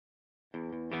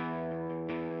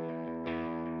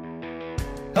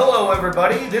Hello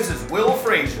everybody, this is Will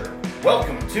Frazier.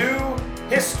 Welcome to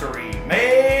History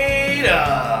Made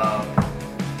Up.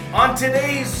 On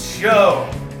today's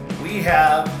show, we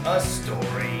have a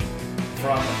story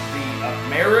from the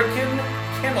American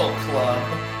Kennel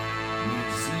Club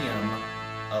Museum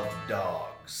of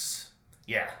Dogs.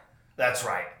 Yeah, that's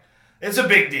right. It's a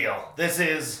big deal. This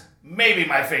is maybe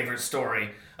my favorite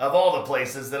story of all the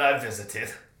places that I've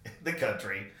visited in the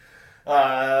country.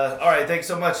 Alright, thanks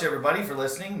so much everybody for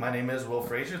listening. My name is Will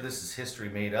Frazier. This is History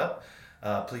Made Up.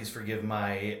 Please forgive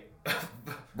my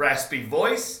raspy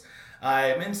voice.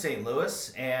 I'm in St.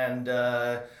 Louis, and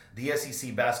the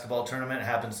SEC basketball tournament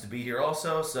happens to be here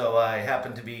also, so I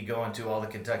happen to be going to all the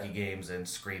Kentucky games and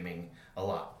screaming a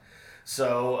lot.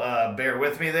 So bear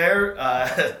with me there.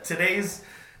 Today's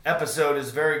episode is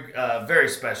very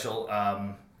special.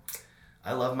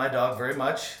 I love my dog very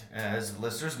much. As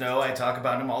listeners know, I talk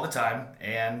about him all the time.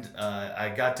 And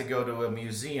I got to go to a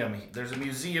museum. There's a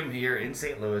museum here in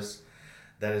St. Louis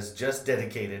that is just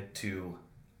dedicated to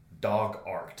dog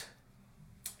art.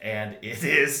 And it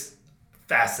is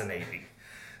fascinating.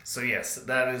 So yes,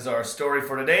 that is our story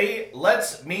for today.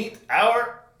 Let's meet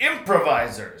our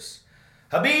improvisers.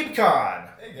 Habib Khan.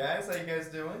 Hey guys, how you guys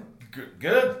doing?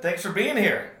 Good. Thanks for being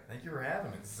here. Thank you for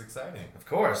having me. This is exciting. Of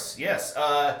course, yes.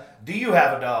 Do you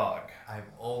have a dog? I've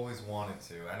always wanted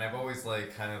to, and I've always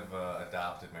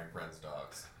adopted my friends'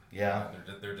 dogs. Yeah.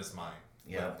 They're just mine.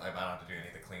 Yeah. But I don't have to do any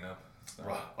of the cleanup.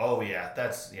 So. Oh yeah,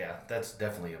 that's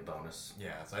definitely a bonus.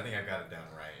 Yeah, so I think I've got it down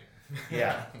right.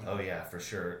 Yeah. Oh yeah, for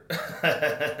sure.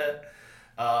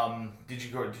 Did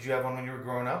you have one when you were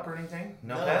growing up or anything?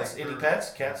 No pets? Any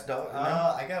pets? Cats, dogs?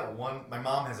 I got one. My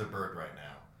mom has a bird right now.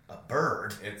 A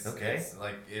bird? It's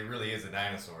like, it really is a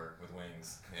dinosaur with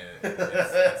wings.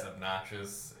 It's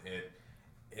obnoxious.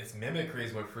 Its mimicry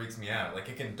is what freaks me out. Like,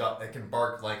 it can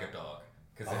bark like a dog.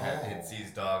 Because it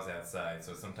sees dogs outside.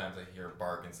 So sometimes I hear a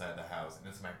bark inside the house, and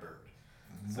it's my bird.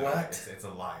 So what? It's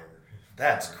a liar.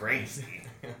 That's crazy.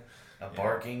 A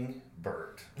barking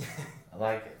bird. I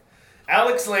like it.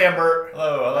 Alex Lambert.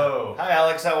 Hello. Hi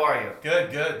Alex, how are you?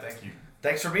 Good, thank you.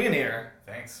 Thanks for being here.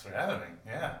 Thanks for having me,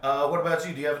 yeah. What about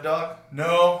you? Do you have a dog?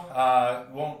 No,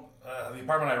 the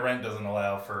apartment I rent doesn't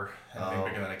allow for anything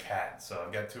bigger than a cat, so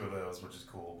I've got two of those, which is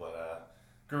cool, but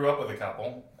grew up with a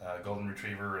couple, golden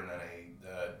retriever, and then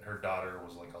her daughter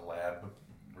was like a lab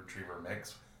retriever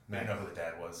mix. I didn't know who the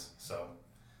dad was, so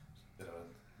bit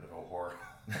of a whore.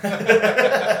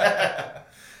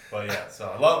 But yeah, so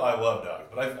I love dogs,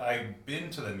 but I've been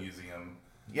to the museum,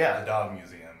 the dog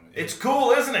museum. It's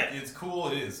cool, isn't it? It's cool.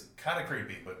 It is kind of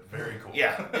creepy, but very cool.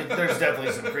 Yeah, there's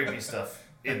definitely some creepy stuff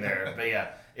in there, but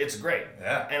yeah, it's great.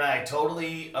 Yeah. And I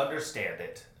totally understand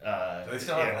it. Do they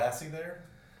still have Lassie there?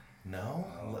 No.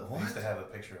 What? They used to have a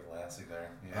picture of Lassie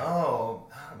there. Yeah.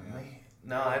 Oh,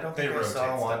 no, I don't think I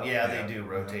saw one. Stuff. Yeah, they do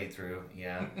rotate through.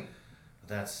 Yeah.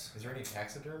 Is there any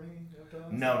taxidermy of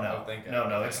dogs? No.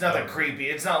 It's nothing creepy.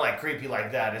 It's not like creepy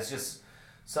like that. It's just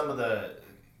some of the,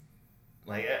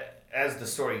 like, as the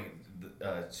story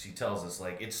she tells us,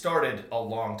 like, it started a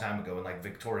long time ago in like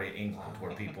Victoria, England,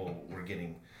 where people were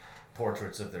getting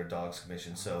portraits of their dogs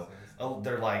commissioned. So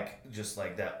they're like just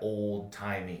like that old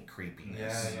timey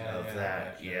creepiness of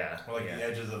that. Yeah. Well, the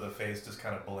edges of the face just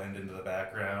kind of blend into the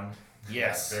background.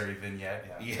 Yes. Very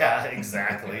vignette. Yeah,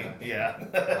 exactly. Yeah.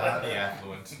 The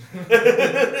affluent.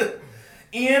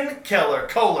 Ian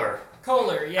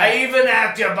Koller, yeah. I even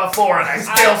asked you before and I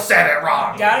still said it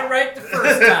wrong. Got it right the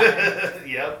first time.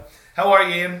 Yep. How are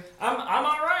you, Ian? I'm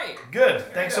all right. Good.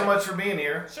 Thanks so much for being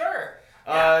here. Sure.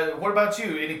 What about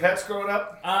you? Any pets growing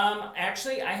up?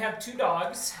 Actually, I have two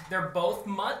dogs. They're both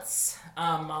mutts,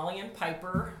 Molly and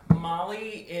Piper.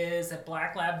 Molly is a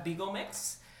black lab beagle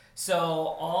mix. So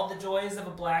all the joys of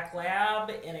a black lab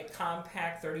in a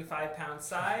compact 35-pound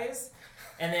size.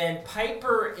 And then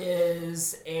Piper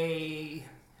is a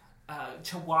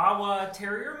Chihuahua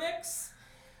Terrier mix.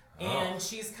 And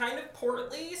she's kind of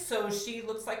portly, so she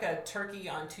looks like a turkey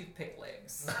on toothpick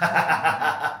legs.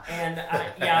 And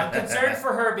I'm concerned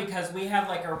for her because we have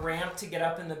like a ramp to get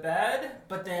up in the bed,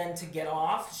 but then to get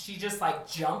off, she just like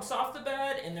jumps off the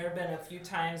bed. And there have been a few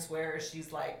times where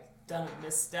she's like done a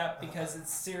misstep because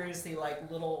it's seriously like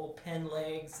little pen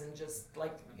legs and just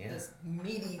like this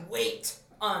meaty weight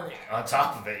on there. On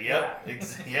top of it, yep.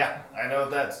 Yeah, I know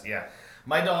that's,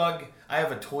 My dog, I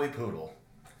have a toy poodle.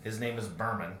 His name is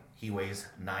Berman. He weighs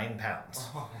 9 pounds.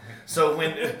 So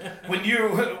when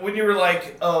you were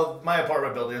like, oh, my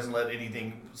apartment building doesn't let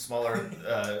anything smaller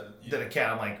than a cat,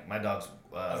 I'm like, my dog's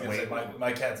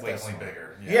my cat's definitely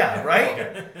bigger. Yeah, right?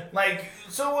 Okay. Like,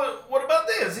 so what about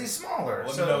this? He's smaller.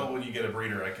 Let me know when you get a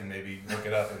breeder. I can maybe look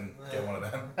it up and get one of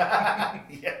them.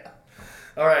 Yeah.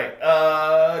 All right.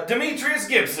 Demetrius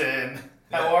Gibson.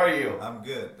 How are you? I'm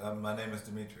good. My name is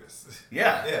Demetrius.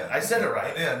 Yeah. I said it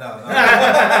right. Yeah, no.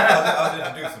 I was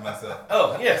introducing myself.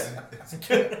 Oh, yes.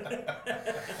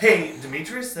 Hey,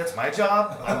 Demetrius, that's my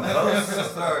job. I'm the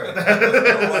host. Sorry. I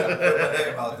don't want to put my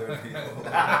name out there, people.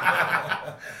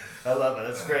 I love it.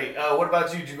 That's great. What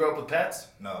about you? Did you grow up with pets?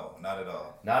 No, not at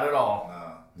all. Not at all?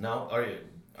 No. No?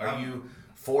 Are you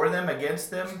for them,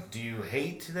 against them? Do you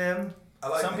hate them?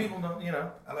 Some people don't,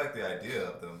 I like the idea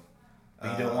of them.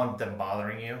 But you don't want them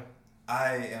bothering you?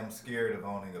 I am scared of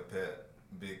owning a pet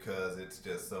because it's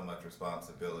just so much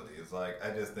responsibility. It's like,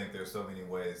 I just think there's so many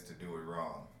ways to do it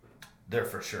wrong. There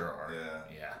for sure are.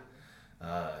 Yeah.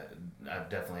 I've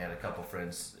definitely had a couple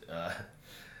friends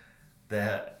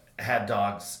that had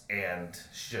dogs and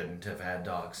shouldn't have had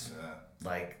dogs. Yeah.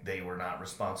 Like, they were not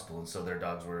responsible, and so their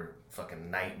dogs were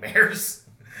fucking nightmares.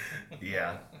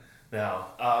 Yeah. Now,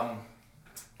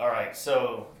 all right,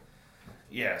 so...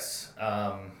 Yes.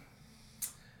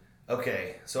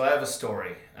 Okay. So I have a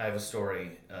story.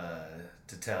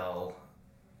 To tell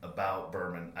about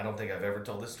Berman. I don't think I've ever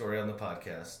told this story on the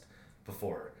podcast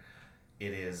before.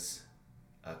 It is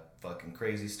a fucking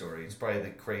crazy story. It's probably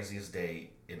the craziest day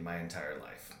in my entire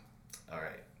life. All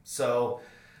right. So,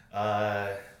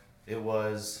 it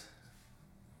was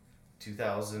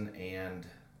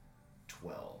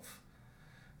 2012.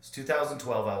 It's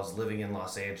 2012. I was living in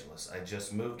Los Angeles. I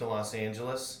just moved to Los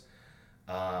Angeles.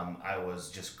 I was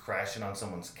just crashing on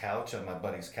someone's couch, on my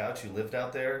buddy's couch who lived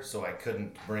out there, so I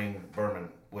couldn't bring Berman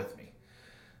with me.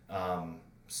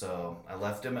 So I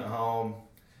left him at home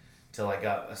till I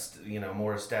got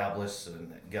more established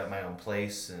and got my own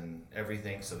place and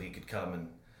everything, so he could come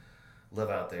and live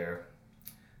out there.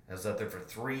 I was out there for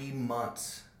 3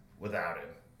 months without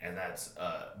him. And that's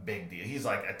a big deal. He's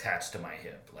like attached to my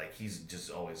hip. Like he's just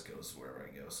always goes wherever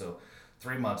I go. So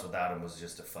 3 months without him was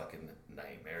just a fucking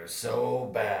nightmare.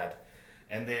 So bad.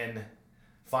 And then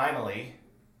finally,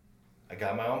 I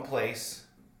got my own place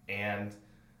and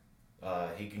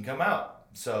he can come out.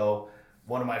 So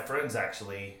one of my friends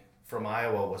actually from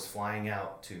Iowa was flying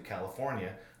out to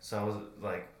California. So I was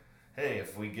like, hey,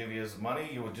 if we give you some money,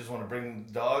 you would just want to bring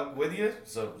the dog with you?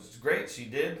 So it was great. She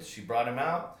did. She brought him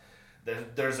out.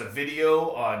 There's a video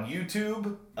on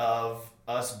YouTube of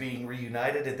us being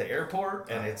reunited at the airport,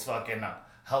 and it's fucking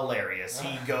hilarious.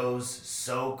 He goes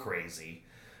so crazy.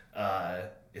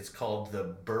 It's called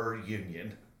the Burr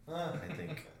Union, I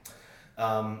think.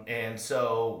 And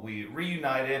so we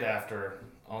reunited after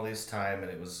all this time,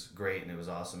 and it was great, and it was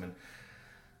awesome. And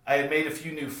I had made a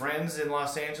few new friends in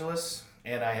Los Angeles,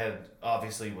 and I had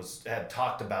obviously had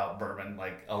talked about Berman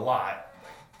like a lot.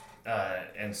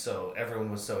 And so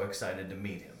everyone was so excited to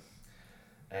meet him.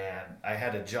 And I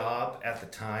had a job at the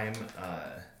time,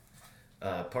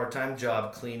 part-time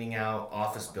job cleaning out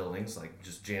office buildings, like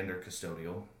just janitor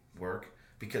custodial work,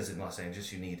 because in Los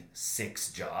Angeles you need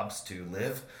 6 jobs to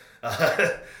live.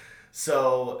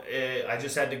 So I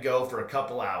just had to go for a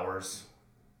couple hours,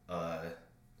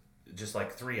 just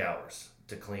like 3 hours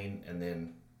to clean, and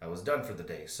then I was done for the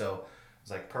day. So it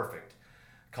was like perfect.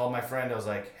 Called my friend. I was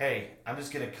like, hey, I'm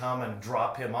just going to come and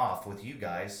drop him off with you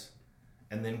guys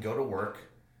and then go to work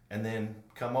and then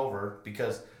come over,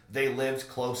 because they lived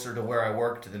closer to where I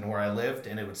worked than where I lived,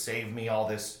 and it would save me all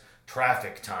this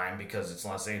traffic time because it's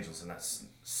Los Angeles and that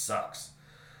sucks.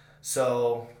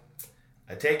 So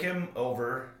I take him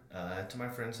over to my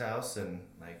friend's house and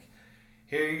like,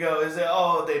 here you go.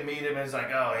 They meet him and it's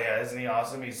like, oh yeah, isn't he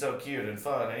awesome? He's so cute and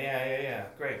fun. And yeah,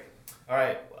 great. All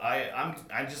right,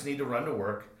 I just need to run to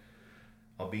work.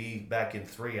 I'll be back in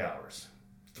 3 hours.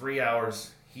 3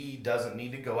 hours. He doesn't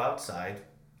need to go outside.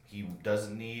 He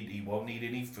won't need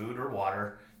any food or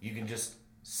water. You can just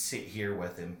sit here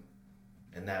with him,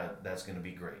 and that's going to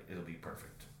be great. It'll be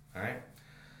perfect. All right.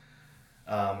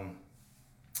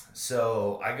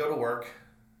 So I go to work,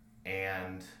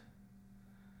 and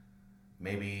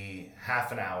maybe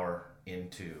half an hour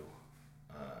into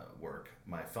work,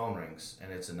 my phone rings,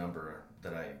 and it's a number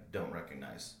that I don't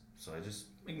recognize. So I just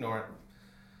ignore it.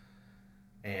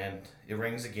 And it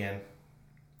rings again,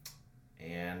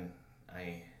 and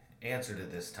I answered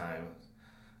it this time.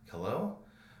 Hello?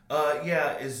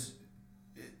 Yeah, is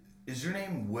your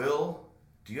name Will?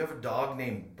 Do you have a dog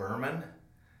named Berman?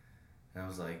 And I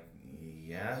was like,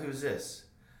 yeah, who's this?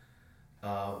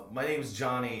 My name's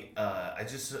Johnny. I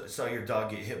just saw your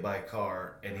dog get hit by a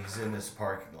car, and he's in this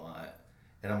parking lot.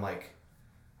 And I'm like,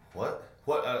 what?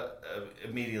 What?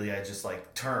 Immediately, I just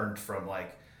like turned from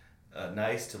like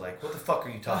nice to like, what the fuck are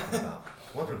you talking about?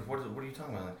 What are you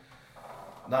talking about?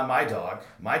 Like, not my dog.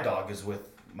 My dog is with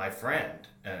my friend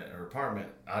at her apartment.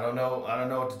 I don't know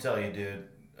what to tell you, dude.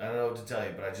 I don't know what to tell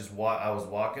you, but I was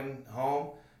walking home,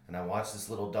 and I watched this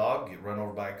little dog get run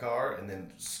over by a car and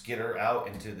then skitter out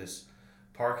into this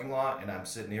parking lot, and I'm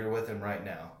sitting here with him right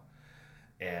now.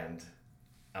 And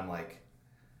I'm like,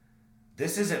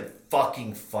 this isn't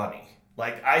fucking funny.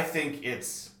 Like, I think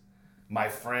it's my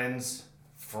friends'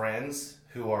 friends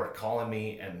who are calling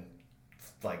me and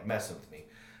like messing with me.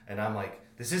 And I'm like,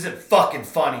 this isn't fucking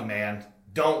funny, man.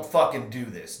 Don't fucking do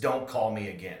this. Don't call me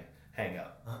again. Hang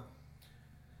up.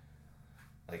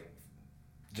 Like,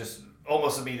 just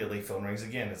almost immediately phone rings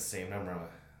again. It's the same number. I'm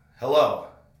like, hello,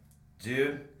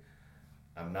 dude.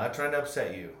 I'm not trying to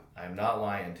upset you. I'm not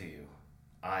lying to you.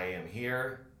 I am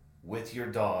here with your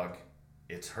dog.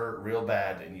 It's hurt real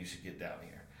bad, and you should get down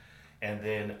here. And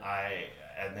then I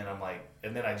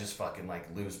just fucking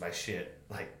like lose my shit.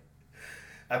 Like,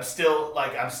 I'm still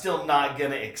not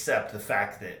gonna accept the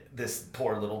fact that this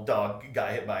poor little dog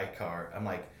got hit by a car. I'm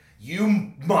like,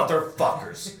 you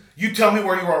motherfuckers, you tell me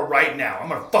where you are right now. I'm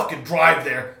gonna fucking drive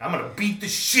there. I'm gonna beat the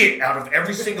shit out of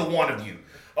every single one of you.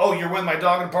 Oh, you're with my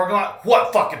dog in the parking lot?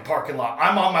 What fucking parking lot?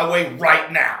 I'm on my way right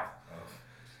now.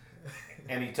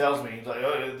 And he tells me, he's like,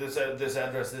 oh, this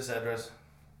address.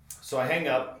 So I hang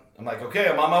up. I'm like, okay,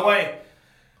 I'm on my way.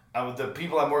 The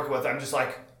people I'm working with, I'm just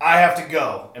like, I have to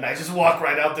go. And I just walk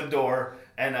right out the door,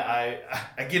 and I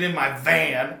get in my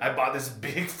van. I bought this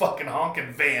big fucking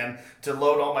honking van to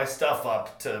load all my stuff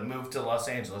up to move to Los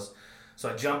Angeles. So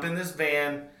I jump in this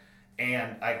van,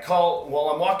 and I call, while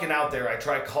I'm walking out there, I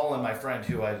try calling my friend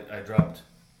who I dropped.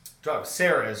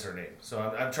 Sarah is her name. So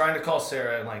I'm trying to call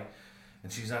Sarah,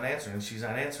 and she's not answering,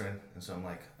 And so I'm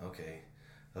like, okay,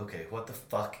 what the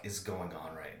fuck is going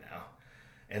on right now?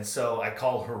 And so I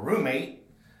call her roommate,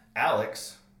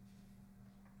 Alex,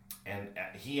 and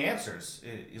he answers.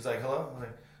 He's like, hello? I'm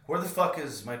like, where the fuck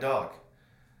is my dog?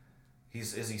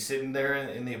 Is he sitting there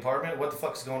in the apartment? What the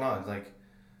fuck's going on? He's like,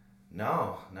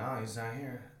 no, he's not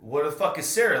here. Where the fuck is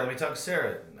Sarah? Let me talk to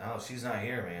Sarah. No, she's not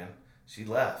here, man. She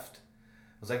left. I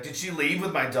was like, did she leave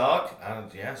with my dog?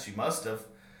 Yeah, she must have.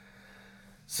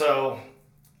 So,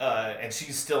 and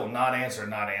she's still not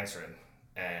answering.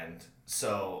 And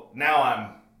so now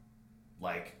I'm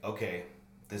like, okay,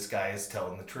 this guy is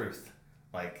telling the truth.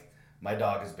 Like, my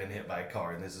dog has been hit by a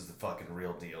car, and this is the fucking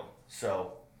real deal.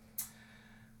 So,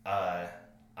 I'm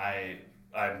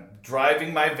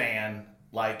driving my van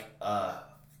like a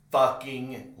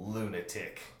fucking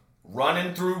lunatic,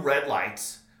 running through red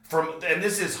lights and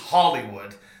this is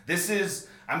Hollywood.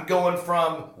 I'm going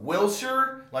from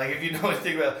Wilshire, like if you know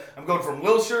anything about it, I'm going from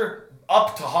Wilshire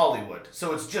up to Hollywood.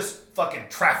 So it's just fucking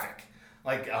traffic.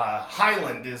 Like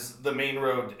Highland is the main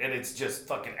road, and it's just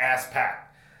fucking ass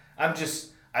packed. I'm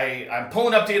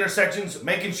pulling up to intersections,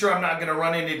 making sure I'm not gonna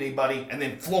run into anybody, and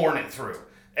then flooring it through.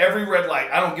 Every red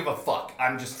light, I don't give a fuck.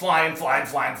 I'm just flying.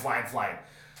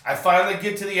 I finally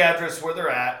get to the address where they're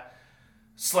at,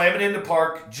 slam it into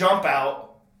park, jump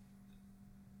out,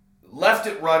 left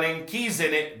it running, keys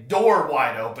in it, door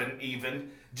wide open even,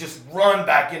 just run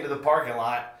back into the parking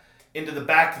lot, into the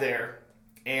back there,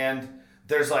 and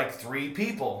there's like 3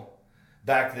 people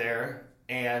back there,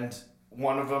 and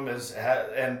one of them is,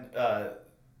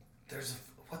 there's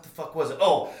what the fuck was it?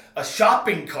 Oh, a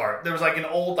shopping cart. There was like an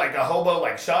old, like a hobo,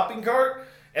 like shopping cart,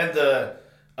 and the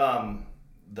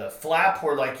flap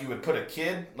where like you would put a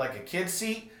kid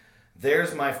seat.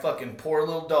 There's my fucking poor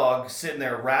little dog sitting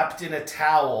there wrapped in a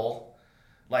towel,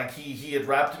 like he had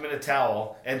wrapped him in a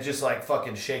towel and just like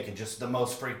fucking shaking, just the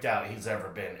most freaked out he's ever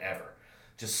been ever,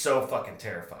 just so fucking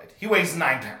terrified. He weighs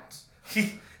 9 pounds.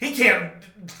 He can't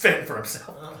fend for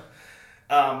himself.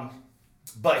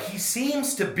 But he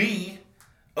seems to be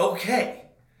okay.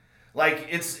 Like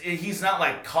he's not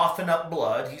like coughing up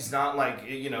blood. He's not like,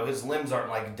 his limbs aren't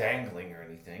like dangling or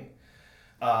anything.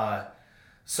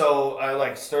 So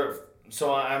I'm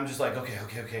just like,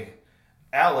 okay.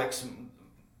 Alex,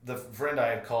 the friend I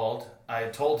had called, I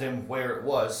had told him where it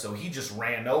was, so he just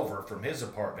ran over from his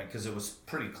apartment because it was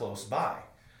pretty close by.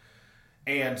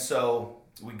 And so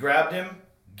we grabbed him,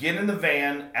 get in the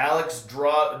van. Alex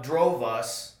drove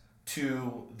us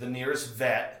to the nearest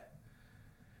vet,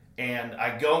 and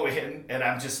I go in, and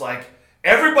I'm just like,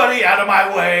 everybody out of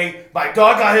my way. My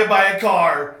dog got hit by a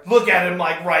car. Look at him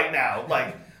like right now.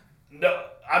 Like,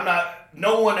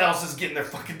 no one else is getting their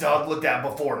fucking dog looked at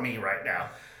before me right now.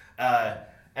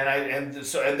 And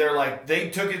they're like, they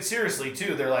took it seriously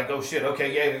too. They're like, oh shit,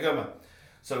 okay, yeah, come on.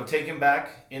 So take him back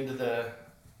into the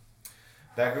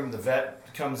back room. The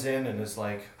vet comes in and is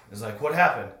like, what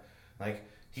happened? Like,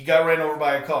 he got ran over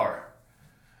by a car.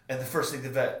 And the first thing the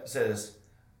vet says,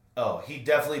 oh, he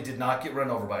definitely did not get run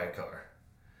over by a car.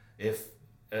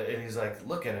 And he's like,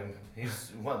 look at him.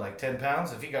 He's, what, like 10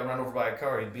 pounds? If he got run over by a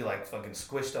car, he'd be like fucking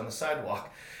squished on the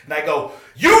sidewalk. And I go,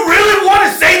 you really want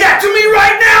to say that to me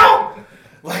right now?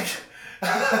 Like,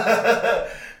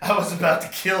 I was about to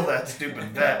kill that stupid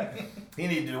vet. He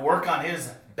needed to work on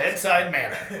his bedside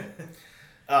manner.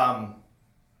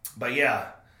 But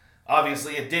yeah,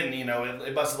 obviously it didn't,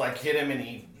 it must have like hit him and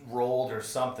he rolled or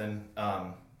something.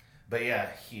 But yeah,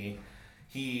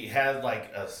 he had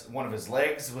like one of his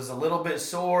legs was a little bit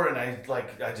sore, and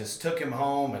I just took him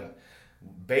home and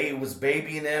was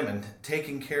babying him and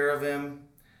taking care of him.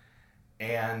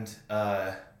 And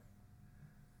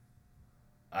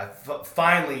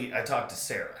finally I talked to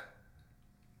Sarah,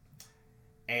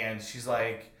 and she's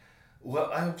like,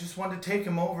 well, I just wanted to take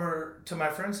him over to my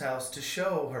friend's house to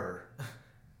show her.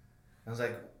 I was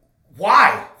like,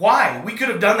 why? We could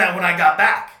have done that when I got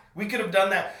back. We could have done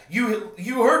that. You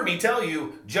heard me tell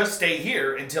you, just stay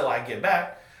here until I get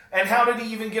back. And how did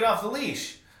he even get off the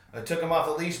leash? I took him off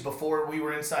the leash before we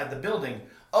were inside the building.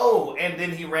 Oh, and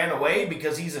then he ran away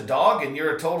because he's a dog and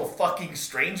you're a total fucking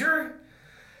stranger?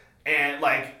 And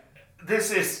like,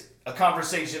 this is a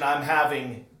conversation I'm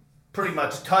having, pretty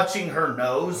much touching her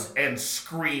nose and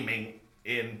screaming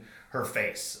in her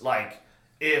face. Like,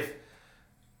 if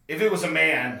it was a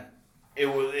man,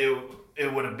 it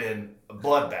would have been a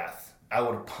bloodbath. I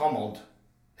would have pummeled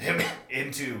him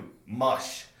into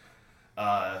mush.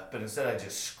 But instead I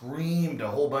just screamed a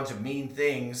whole bunch of mean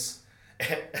things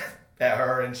at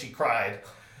her, and she cried.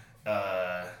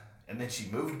 And then she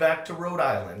moved back to Rhode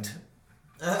Island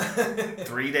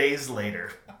 3 days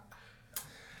later.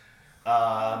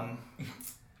 And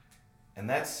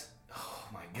that's, oh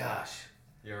my gosh.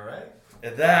 You alright?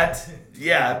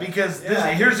 Yeah, because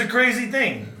here's the crazy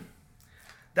thing.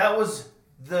 That was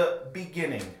the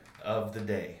beginning of the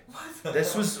day.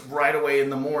 This was right away in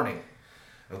the morning.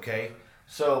 Okay?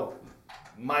 So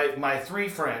my three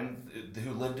friends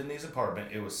who lived in these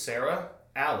apartments, it was Sarah,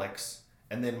 Alex,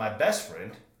 and then my best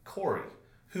friend, Corey,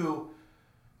 who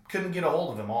couldn't get a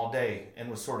hold of him all day and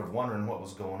was sort of wondering what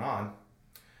was going on.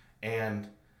 And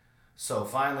so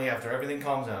finally, after everything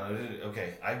calms down,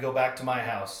 okay, I go back to my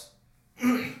house.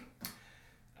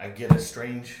 I get a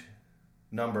strange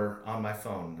number on my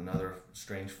phone, another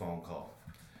strange phone call.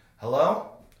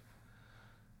 Hello?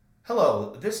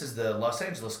 Hello, this is the Los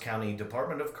Angeles County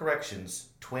Department of Corrections,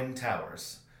 Twin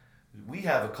Towers. We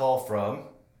have a call from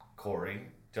Corey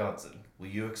Johnson. Will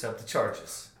you accept the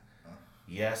charges?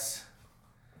 Yes.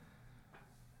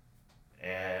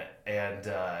 And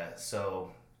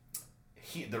so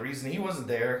the reason he wasn't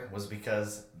there was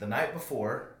because the night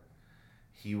before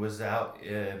he was out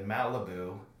in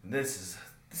Malibu. This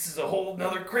is a whole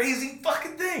nother crazy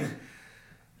fucking thing.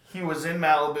 He was in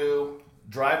Malibu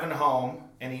driving home,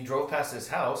 and he drove past his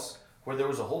house where there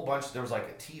was a whole bunch. There was like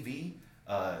a TV,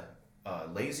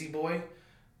 lazy boy,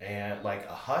 and like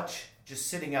a hutch just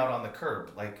sitting out on the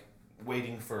curb, like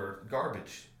waiting for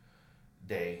garbage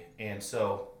day. And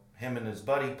so him and his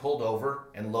buddy pulled over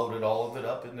and loaded all of it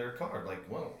up in their car. Like,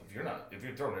 well, if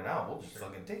you're throwing it out, we'll just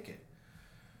fucking take it.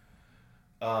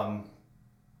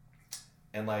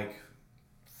 And like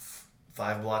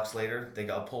 5 blocks later, they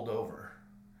got pulled over,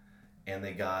 and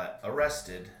they got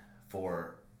arrested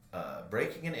for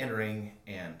breaking and entering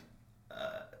and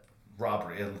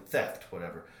robbery and theft,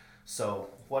 whatever. So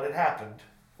what had happened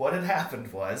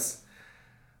was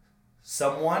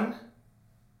someone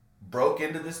broke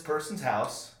into this person's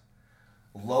house,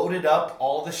 loaded up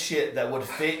all the shit that would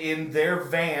fit in their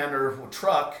van or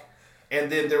truck, and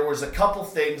then there was a couple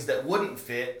things that wouldn't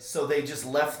fit, so they just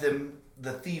left them,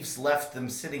 the thieves left them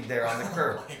sitting there on the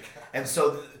curb. Oh, and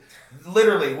so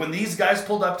literally, when these guys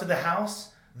pulled up to the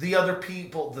house, the other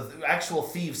people, the actual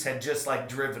thieves had just like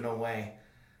driven away.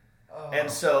 Oh.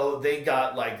 And so they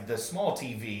got like the small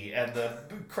TV and the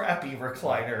crappy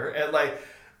recliner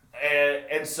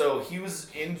and so he was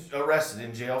arrested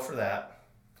in jail for that,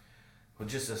 with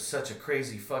just such a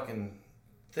crazy fucking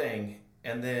thing.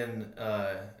 And then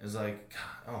it was like,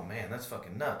 oh man, that's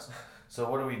fucking nuts. So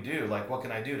what do we do? Like, what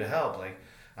can I do to help? Like,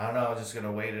 I don't know, I was just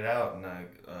gonna wait it out. And I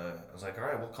was like, all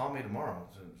right, well, call me tomorrow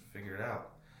to figure it out.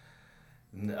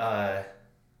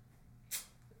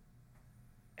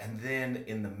 And then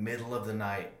in the middle of the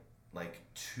night, like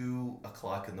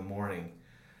 2:00 in the morning,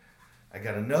 I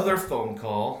got another phone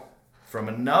call from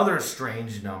another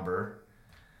strange number,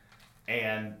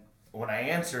 and when I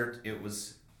answered, it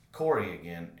was Corey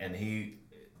again, and he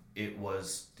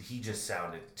just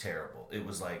sounded terrible. It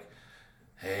was like,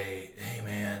 hey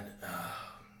man,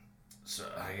 so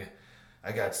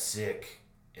I got sick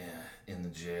in the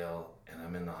jail, and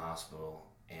I'm in the hospital,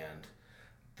 and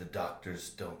the doctors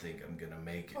don't think I'm gonna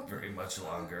make it very much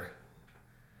longer.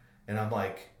 And I'm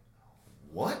like,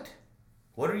 what?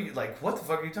 What are you, like, what the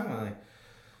fuck are you talking about?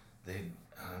 Like,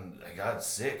 I got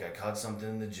sick. I caught something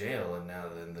in the jail, and now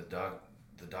then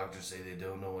the doctors say they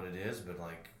don't know what it is, but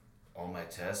like all my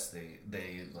tests,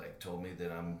 they like told me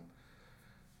that I'm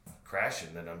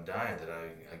crashing, that I'm dying, that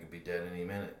I could be dead any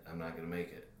minute. I'm not gonna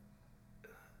make it.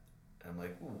 And I'm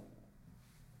like, ooh.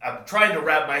 I'm trying to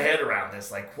wrap my head around this.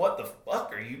 Like, what the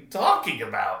fuck are you talking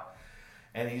about?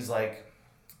 And he's like,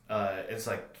 it's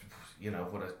like,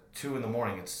 2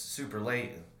 a.m. It's super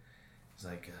late. And he's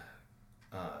like,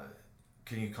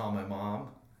 can you call my mom?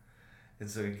 And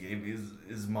so he gave me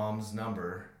his mom's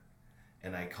number,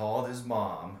 and I called his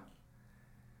mom,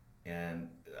 and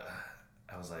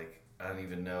I was like, I don't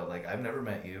even know. Like, I've never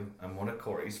met you. I'm one of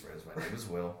Corey's friends. My name is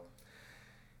Will.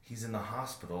 He's in the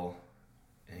hospital,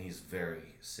 and he's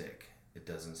very sick. It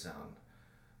doesn't sound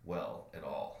well at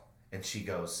all. And she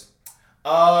goes,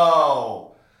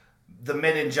 oh, the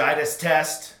meningitis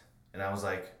test. And I was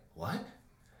like, what?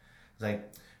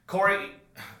 Like, Corey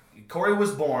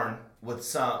was born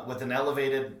with an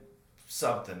elevated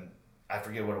something, I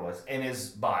forget what it was, in his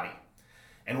body.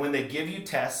 And when they give you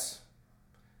tests,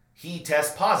 he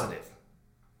tests positive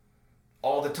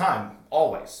all the time,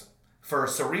 always, for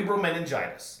cerebral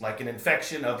meningitis, like an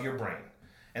infection of your brain.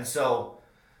 And so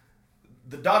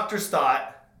the doctors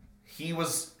thought he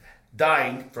was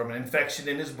dying from an infection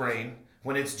in his brain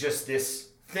when it's just this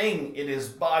thing in his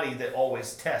body that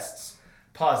always tests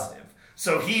positive.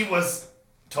 So he was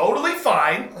totally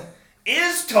fine,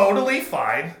 is totally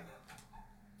fine,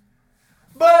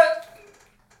 but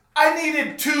I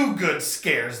needed 2 good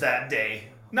scares that day,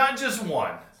 not just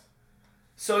one.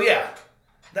 So yeah,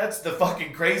 that's the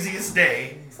fucking craziest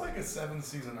day. It's like a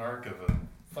 7-season arc of a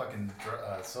fucking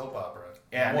soap opera.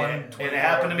 Yeah, and it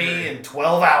happened to me in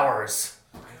 12 hours.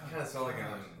 It kind of sounds like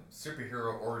a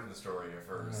superhero origin story at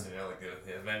first, like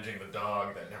the avenging the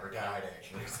dog that never died,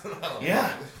 actually.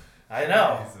 Yeah, I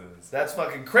know. Jesus. That's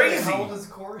fucking crazy. How old is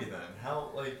Corey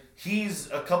then?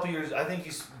 He's a couple years, I think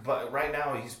but right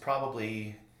now he's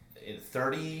probably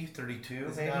 30, 32,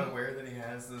 is maybe. he not aware that he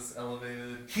has this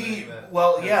elevated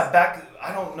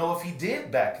I don't know if he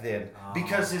did back then,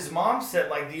 because his mom said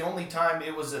like the only time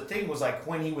it was a thing was like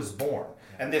when he was born,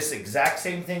 and this exact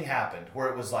same thing happened where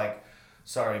it was like,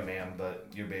 sorry ma'am, but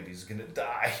your baby's gonna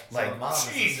die. So like, mom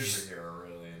jeez. is the superhero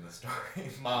really in the story.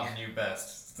 Mom knew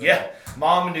best. So. Yeah,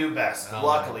 mom knew best. Oh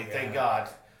Luckily, thank God.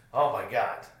 Oh my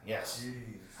God, yes.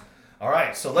 Jeez. All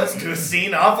right, so let's do a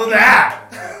scene off of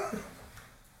that.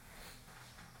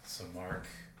 So Mark,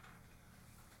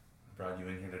 I brought you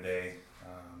in here today.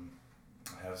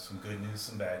 I have some good news,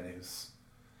 some bad news.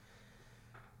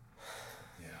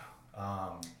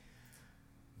 Yeah.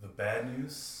 The bad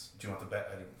news. Do you want the bad?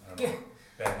 I don't know.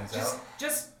 Bad news out.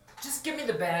 Just give me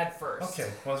the bad first. Okay.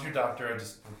 Well, as your doctor, I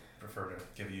just prefer to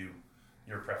give you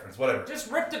your preference. Whatever. Just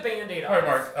rip the Band-Aid off. All right,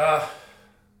 Mark.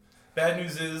 Bad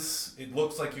news is it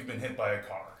looks like you've been hit by a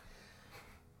car.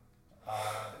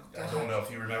 I don't know if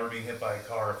you remember being hit by a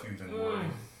car, if you even were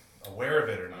aware of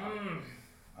it or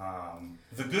not.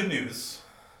 The good news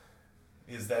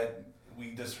is that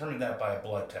we determined that by a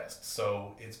blood test.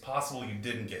 So it's possible you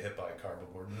didn't get hit by a car,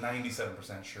 but we're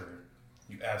 97% sure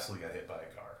you absolutely got hit by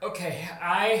a car. Okay,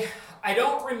 I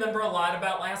don't remember a lot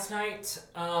about last night,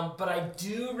 but I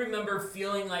do remember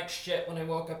feeling like shit when I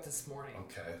woke up this morning.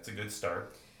 Okay, it's a good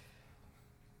start.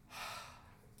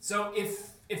 So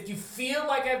if you feel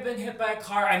like I've been hit by a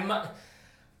car,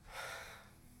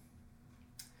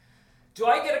 do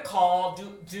I get a call?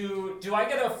 Do I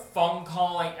get a phone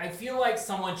call? I feel like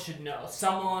someone should know.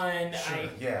 Someone. Sure.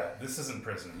 Yeah, this isn't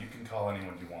prison. You can call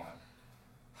anyone you want.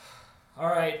 All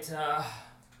right.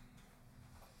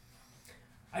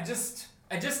 I just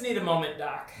need a moment,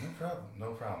 Doc.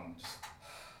 No problem. Just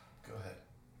go ahead.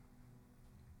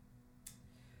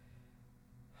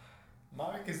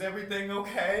 Mark, is everything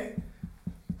okay?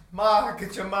 Mark,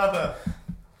 it's your mother.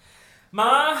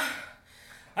 Ma,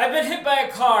 I've been hit by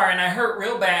a car and I hurt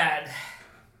real bad.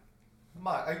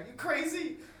 Mark, are you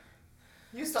crazy?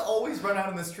 You used to always run out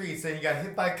in the street saying you got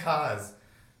hit by cars.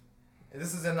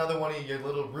 This is another one of your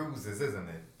little ruses, isn't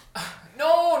it?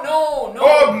 No.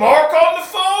 Oh, Mark on the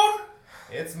phone?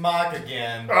 It's Mark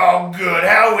again. Oh, good.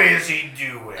 How is he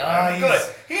doing? Good.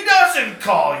 He doesn't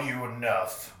call you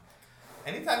enough.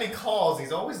 Anytime he calls,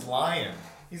 he's always lying.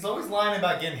 He's always lying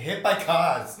about getting hit by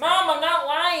cars. Mom, I'm not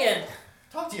lying.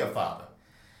 Talk to your father.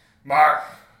 Mark,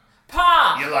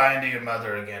 Pa! you lying to your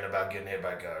mother again about getting hit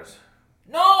by cars.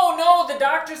 No, the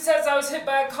doctor says I was hit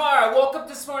by a car. I woke up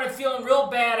this morning feeling real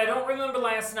bad. I don't remember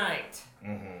last night.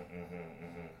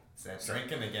 Is that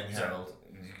drinking again, Harold?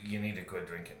 You need to quit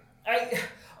drinking. I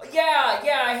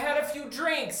had a few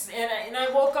drinks and I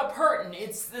woke up hurting.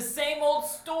 It's the same old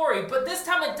story, but this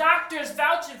time a doctor's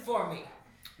vouching for me.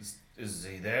 Is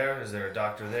he there? Is there a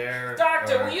doctor there?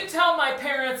 Doctor, will you tell my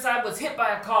parents I was hit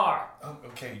by a car? Oh,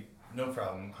 okay, no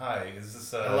problem. Hi, is this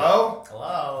Hello?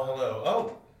 Hello.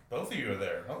 Oh, both of you are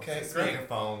there. Okay, It's a great.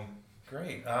 speakerphone.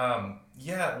 Great.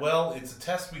 Yeah, well, it's a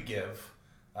test we give.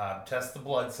 Test the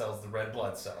blood cells, the red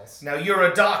blood cells. Now you're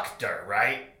a doctor,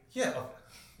 right? Yeah,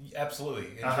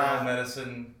 absolutely. Internal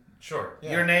medicine, sure.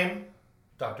 Yeah. Your name?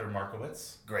 Dr.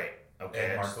 Markowitz. Great. Okay.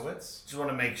 Ed Markowitz. Just want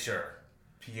to make sure.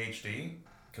 PhD.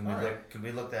 Can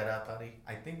we look that up, buddy?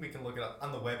 I think we can look it up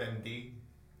on the WebMD.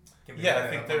 Can we Yeah, look I it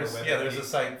think up on the there's WebMD? a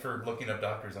site for looking up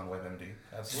doctors on WebMD.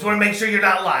 Absolutely. Just want to make sure you're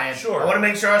not lying. Sure. I want to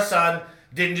make sure our son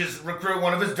didn't just recruit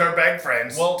one of his dirtbag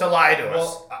friends to lie to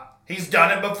us. He's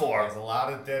done it before. There's a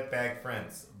lot of deadbag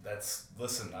friends.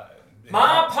 Listen.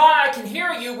 Mom, Pa, I can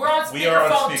hear you. We're on We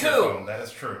are on speakerphone speakerphone. too. That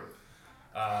is true.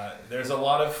 There's a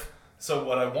lot of. So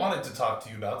what I wanted to talk to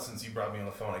you about, since you brought me on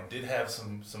the phone, I did have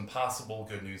some possible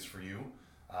good news for you.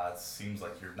 It seems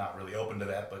like you're not really open to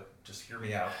that, but just hear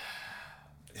me out.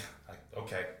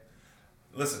 Okay.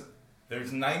 Listen,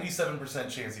 there's 97%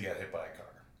 chance you got hit by a car.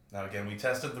 Now again, we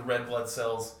tested the red blood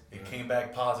cells. It came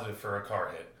back positive for a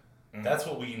car hit. That's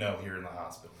what we know here in the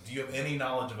hospital. Do you have any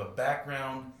knowledge of a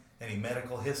background, any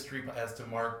medical history as to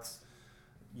Mark's,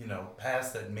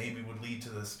 past that maybe would lead to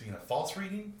this being a false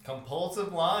reading?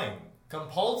 Compulsive lying.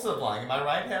 Am I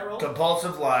right, Harold?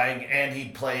 Compulsive lying, and he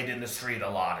played in the street a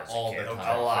lot as All a kid. the time. A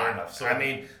Fair lot. enough. So- I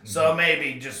mean, so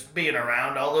maybe just being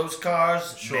around all those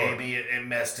cars, Sure. maybe it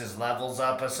messed his levels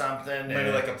up or something. Maybe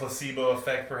like a placebo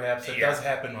effect, perhaps. It does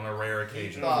happen on a rare He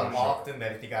occasion. thought for sure. often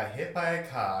that if he got hit by a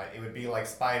car, it would be like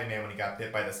Spider-Man when he got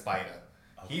bit by the spider.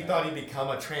 He Okay. thought he'd become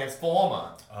a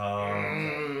transformer.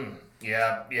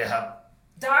 Yeah.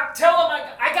 Doc, tell him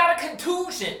I got a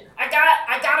contusion. I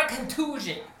got a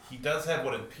contusion. He does have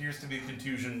what appears to be a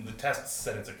contusion. The tests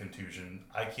said it's a contusion.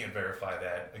 I can't verify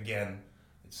that. Again,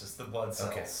 it's just the blood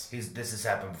cells. Okay. This has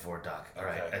happened before, Doc. All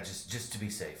right. Okay. just to be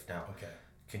safe. Now, Okay.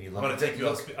 can you I'm look? gonna take you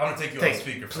on. I'm gonna take you on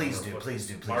speakerphone. Please real do. quick. Please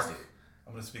do. Mark,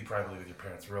 I'm gonna speak privately with your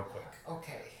parents real quick.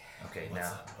 Okay. Okay. What's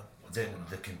Now, up? What's the going on?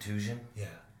 the contusion, Yeah.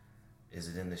 is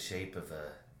it in the shape of a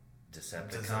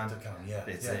Decepticon? Decepticon, yeah.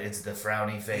 It's the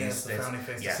frowny face. Yeah, it's the frowny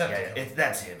face Yeah, Decepticon.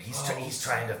 that's him. He's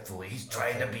trying to fool you. He's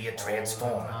trying to be a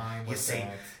transformer. time You with see,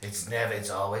 that. it's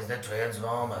always the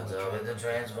transformer. It's always the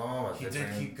transformer. He did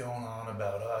keep going on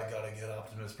about, I gotta get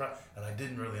Optimus Prime, and I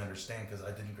didn't really understand because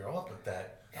I didn't grow up with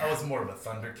that. I was more of a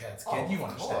Thundercats kid. You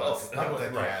understand?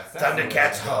 Thundercats.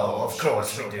 Thundercats ho, of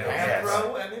course we do. Yes.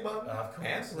 Anthro, anybody? Of course,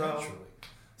 Anthro. naturally.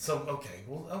 So,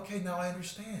 okay, now I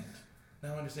understand.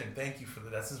 Thank you for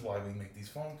that. This is why we make these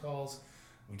phone calls.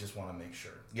 We just want to make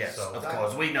sure. Yes, So, of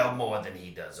course. We know more than he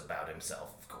does about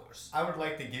himself, of course. I would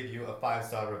like to give you a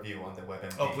 5-star review on the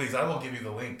WebMD. Oh, please, I will give you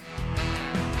the link.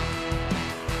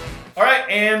 All right,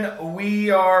 and we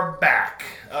are back.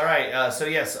 All right, so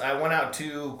yes, I went out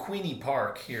to Queenie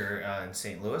Park here in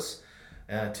St. Louis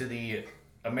to the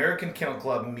American Kennel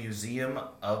Club Museum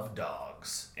of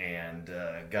Dogs and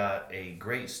got a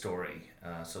great story.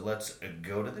 So let's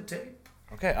go to the tape.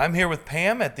 Okay, I'm here with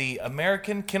Pam at the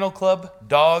American Kennel Club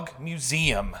Dog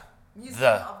Museum.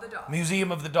 Museum of the Dog.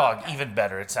 Museum of the Dog, even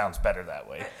better. It sounds better that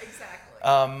way.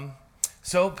 Exactly.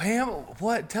 So Pam,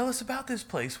 tell us about this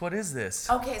place. What is this?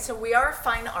 Okay, so we are a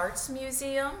fine arts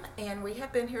museum, and we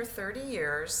have been here 30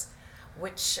 years,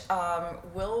 which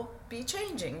will be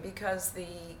changing because the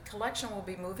collection will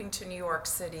be moving to New York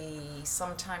City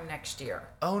sometime next year.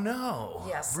 Oh no.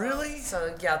 Yes. Really?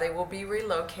 So yeah, they will be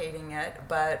relocating it,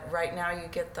 but right now you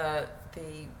get the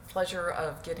pleasure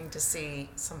of getting to see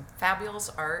some fabulous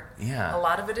art. Yeah. A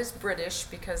lot of it is British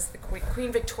because the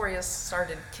Queen Victoria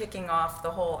started kicking off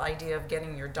the whole idea of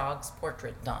getting your dog's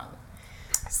portrait done.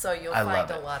 So you'll I find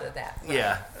love a it. lot of that.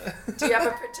 Yeah. Do you have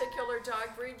a particular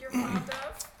dog breed you're fond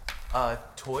of?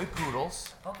 Toy poodles.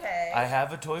 Okay. I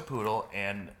have a toy poodle,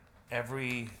 and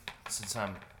since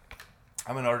I'm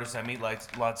an artist, I meet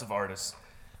lots of artists.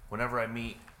 Whenever I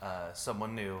meet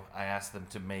someone new, I ask them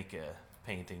to make a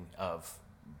painting of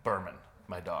Berman,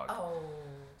 my dog. Oh,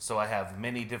 So I have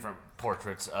many different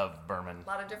portraits of Berman. a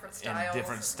lot of different in styles.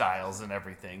 different styles and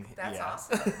everything. That's yeah.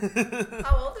 awesome.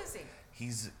 How old is he?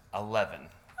 He's 11,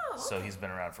 Oh, so okay. he's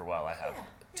been around for a while. I have Yeah,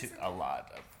 he's a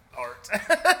lot of art.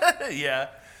 Yeah.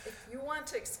 If you want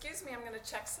to excuse me, I'm going to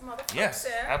check some other folks Yes,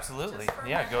 in. absolutely. just for a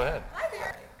Yeah, minute. go ahead. Hi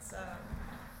there. So,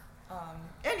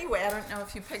 anyway, I don't know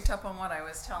if you picked up on what I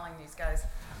was telling these guys.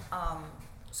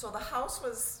 So the house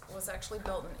was actually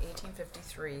built in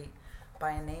 1853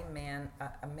 by a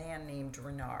man named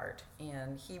Renard,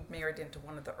 and he married into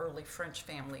one of the early French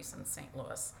families in St.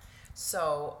 Louis.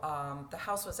 So the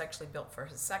house was actually built for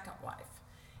his second wife.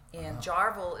 And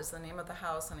Jarville is the name of the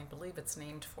house, and I believe it's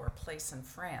named for a place in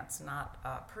France, not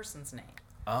a person's name.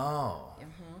 Oh.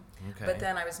 Okay. But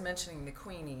then I was mentioning the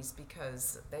Queenies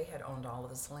because they had owned all of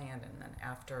this land, and then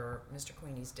after Mr.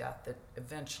 Queenie's death, it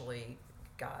eventually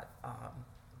got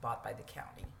bought by the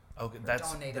county. Okay, or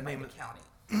that's donated the by name the of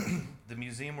county. the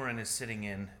museum we're in is sitting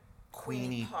in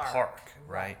Queenie Queenie Park, Park,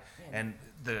 right? right.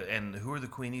 And who are the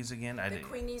Queenies again? The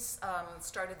Queenies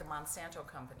started the Monsanto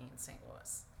Company in St.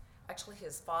 Louis. Actually,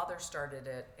 his father started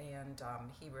it, and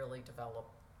he really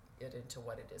developed it into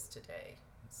what it is today.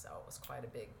 So it was quite a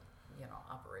big,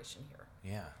 operation here.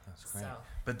 Yeah, that's great. So-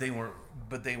 But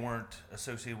they weren't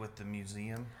associated with the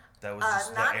museum. That was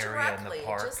just Not the area directly. and the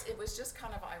park. It was just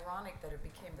kind of ironic that it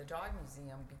became the dog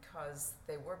museum because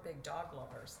they were big dog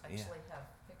lovers. I Yeah. actually have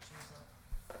pictures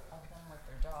of them with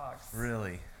their dogs.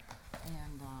 Really?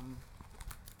 And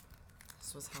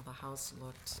this was how the house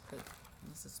looked. But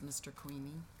this is Mr.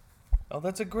 Queenie. Oh,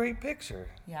 that's a great picture.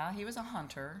 Yeah, he was a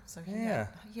hunter, so Yeah.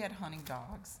 he had hunting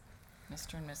dogs,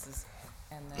 Mr. and Mrs.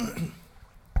 And then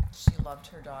she loved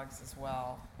her dogs as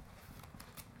well.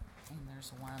 And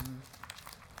there's one.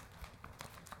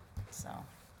 So,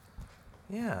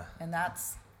 Yeah. and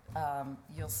that's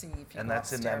you'll see if you And go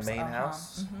that's in that upstairs. main Uh-huh.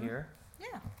 house Mhm. here.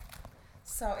 Yeah.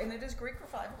 So, and it is Greek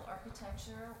Revival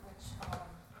architecture, which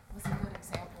was a good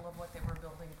example of what they were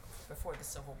building before the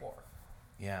Civil War.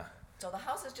 Yeah. So the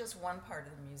house is just one part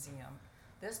of the museum.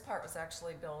 This part was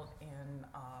actually built in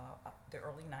the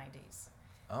early 90s.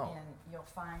 Oh. And you'll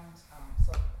find,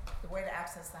 so the way to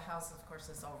access the house, of course,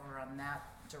 is over on that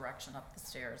direction up the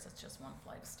stairs. It's just one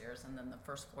flight of stairs, and then the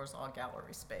first floor is all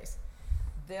gallery space.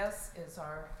 This is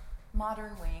our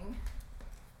modern wing.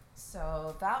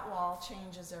 So that wall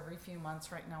changes every few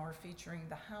months. Right now we're featuring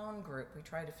the Hound group. We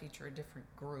try to feature a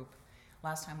different group.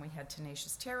 Last time we had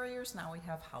Tenacious Terriers, now we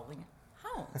have Howling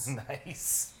Hounds.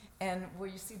 Nice. And where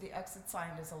you see the exit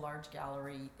sign is a large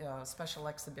gallery. Special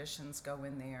exhibitions go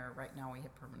in there. Right now we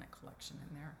have permanent collection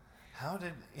in there. How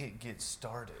did it get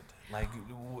started? Like,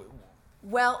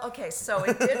 Well, okay, so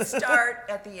it did start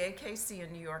at the AKC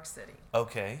in New York City.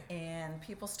 okay. And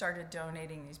people started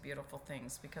donating these beautiful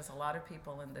things because a lot of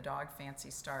people in the dog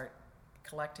fancy start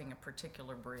collecting a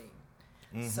particular breed.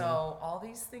 Mm-hmm. So all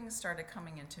these things started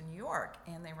coming into New York,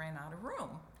 and they ran out of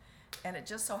room. And it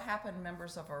just so happened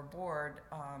members of our board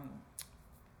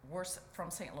were from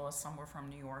St. Louis, some were from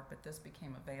New York, but this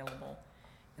became available,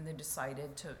 and they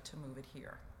decided to move it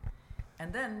here.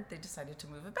 And then they decided to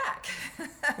move it back.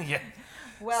 Yeah.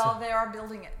 Well, they are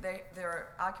building it. They're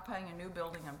occupying a new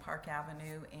building on Park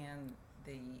Avenue, and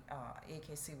the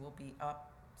AKC will be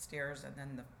upstairs, and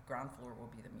then the ground floor will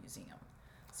be the museum.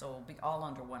 So it'll be all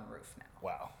under one roof now.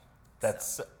 Wow.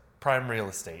 That's prime real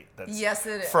estate. That's Yes,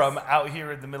 it is. From out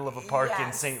here in the middle of a park in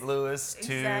Yes, St. Louis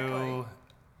to exactly.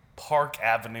 Park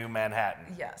Avenue,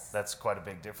 Manhattan. Yes. That's quite a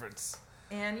big difference.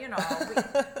 And,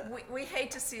 we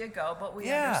hate to see it go, but we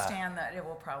Yeah. understand that it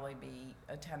will probably be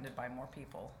attended by more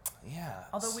people. Yeah.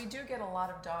 Although we do get a lot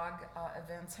of dog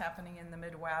events happening in the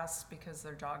Midwest because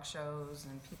they're dog shows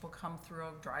and people come through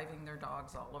driving their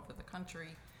dogs all over the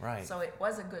country. Right. So it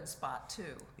was a good spot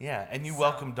too. Yeah, and you So-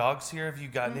 welcome dogs here. Have you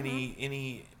gotten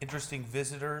any interesting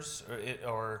visitors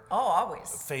or Oh,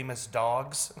 always. famous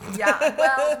dogs? Yeah,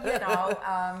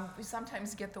 well, we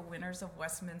sometimes get the winners of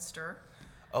Westminster.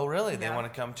 Oh, really? They Yeah.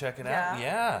 want to come check it out?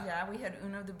 Yeah. Yeah, we had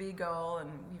Uno the Beagle, and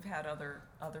we've had other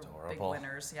big Adorable.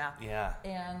 winners. Yeah. Yeah.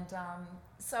 And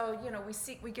so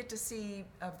we get to see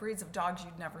breeds of dogs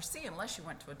you'd never see unless you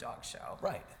went to a dog show.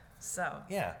 Right. So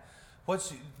Yeah.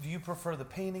 Do you prefer the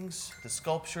paintings, the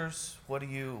sculptures? What's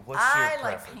your I like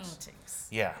preference? paintings.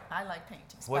 Yeah. I like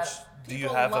paintings. Which but do you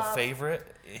people have a love-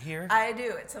 favorite here? I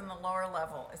do. It's in the lower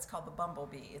level. It's called the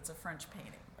Bumblebee. It's a French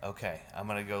painting. Okay, I'm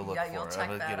gonna go look Yeah, for you'll it. check I'm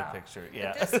gonna that get a out. picture. But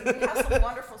Yeah. we have some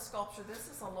wonderful sculpture. This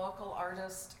is a local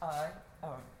artist,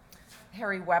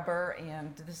 Harry Weber,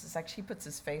 and this is actually, he puts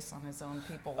his face on his own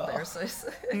people there. So it's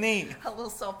Neat. a little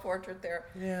self-portrait there.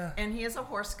 Yeah. And he is a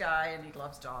horse guy, and he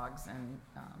loves dogs, and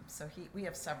so we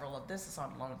have several of this is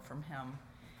on loan from him.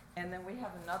 And then we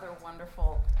have another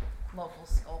wonderful local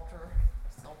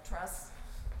sculptress,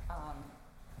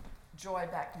 Joy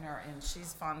Beckner, and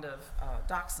she's fond of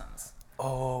dachshunds.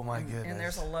 Oh my goodness. And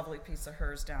there's a lovely piece of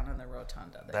hers down in the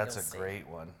rotunda. That's you'll a see. great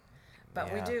one.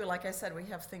 But we Yeah. do, like I said, we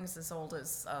have things as old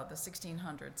as the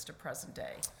 1600s to present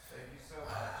day. Thank you so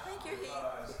much. Thank you,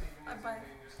 Heath. Bye-bye.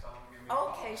 Just tell them to give me a call.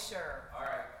 Okay, sure. All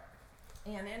right.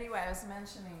 And anyway, I was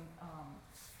mentioning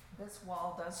this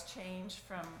wall does change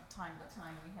from time to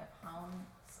time. We have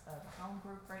the hound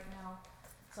group right now.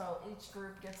 So each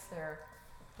group gets their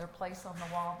place on the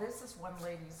wall. This is one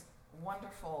lady's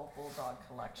wonderful bulldog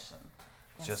collection.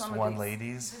 And Just some of one these-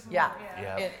 ladies? Yeah.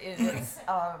 Yeah. It is.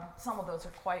 Some of those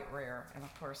are quite rare, and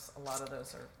of course, a lot of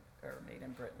those are made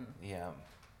in Britain. Yeah,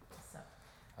 So,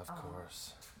 of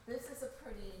course. this is a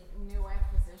pretty new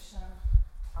acquisition.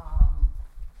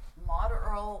 Maud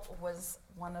Earl was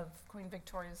one of Queen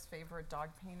Victoria's favorite dog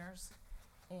painters,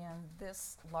 and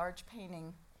this large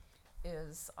painting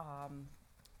is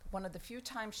one of the few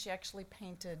times she actually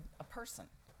painted a person.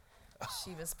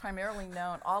 She was primarily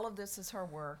known, all of this is her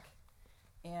work,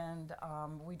 and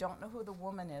we don't know who the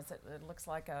woman is. It looks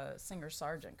like a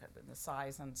singer-sergeant in the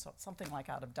size, and so something like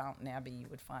out of Downton Abbey you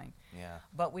would find. Yeah.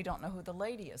 But we don't know who the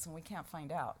lady is, and we can't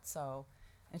find out.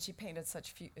 And she painted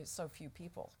so few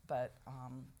people. But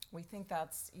we think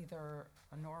that's either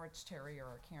a Norwich Terrier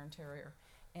or a Cairn Terrier.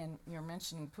 And you're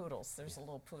mentioning poodles. There's a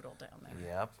little poodle down there.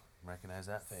 Yep, recognize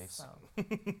that face. So.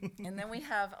 And then we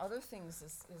have other things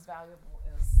as valuable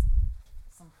as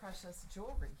some precious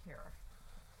jewelry here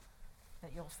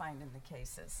that you'll find in the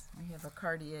cases. We have a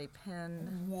Cartier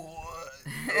pen. What?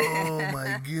 Oh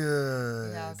my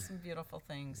god. Yeah, some beautiful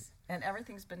things. And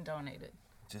everything's been donated.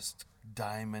 Just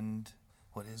diamond.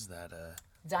 What is that?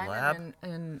 Diamond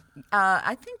and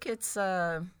I think it's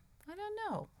I don't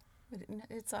know.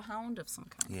 It's a hound of some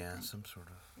kind. Yeah, I think. some sort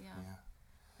of. Yeah.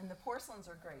 And the porcelains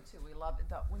are great too. We love it.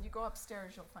 When you go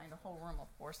upstairs, you'll find a whole room of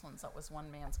porcelains. That was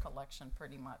one man's collection,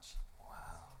 pretty much.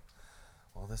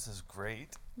 Well, this is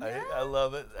great. Yeah. I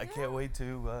love it. I can't wait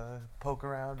to poke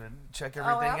around and check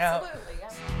everything out. Absolutely.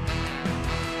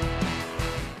 Yeah.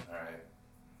 All right.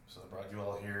 So I brought you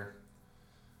all here.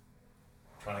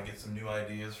 Trying to get some new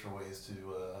ideas for ways to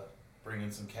bring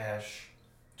in some cash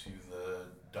to the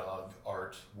dog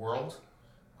art world.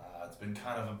 It's been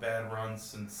kind of a bad run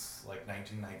since like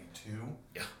 1992.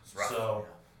 Yeah, it's rough. So,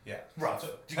 yeah. Rough.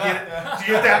 Did you get it? Did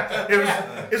you get that?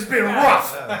 It's been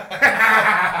rough. Tony,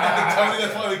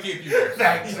 that's why we keep you here.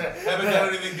 Thanks. Haven't done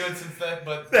anything good since then,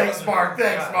 but Thanks, Mark.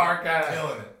 Thanks, Yeah, Mark.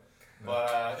 killing it.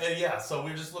 But yeah, so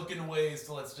we're just looking at ways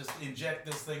to let's just inject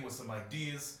this thing with some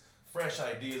ideas, fresh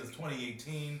ideas. It's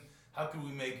 2018. How can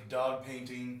we make dog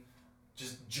painting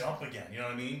just jump again? You know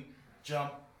what I mean?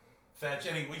 Jump, fetch,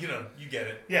 any, you know, you get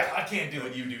it. Yeah. I can't do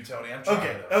what you do, Tony. I'm trying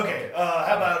Okay. to. Okay.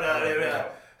 How about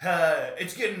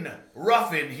it's getting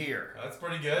rough in here. That's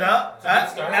pretty good. No, It's a good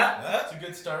start. no. That's a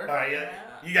good start. All right. Yeah.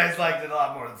 You guys liked it a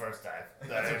lot more the first time.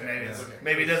 That's okay. Maybe, That's okay.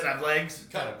 maybe it doesn't have legs.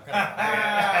 Kind of.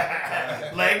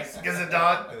 Legs, because a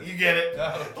dog. You get it.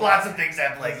 No. Lots of things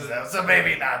have legs though, so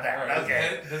maybe not All that. right.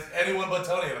 Okay. Does anyone but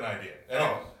Tony have an idea?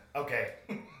 Anyone? Oh. Okay.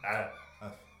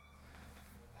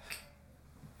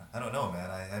 I don't know, man.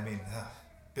 I mean,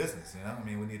 business. You know. I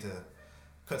mean, we need to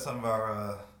cut some of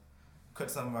our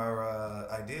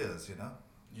ideas. You know.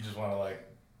 You just want to like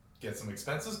get some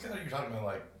expenses cut? You're talking about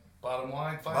like bottom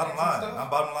line finance Bottom line. and stuff? I'm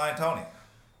bottom line Tony.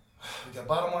 We got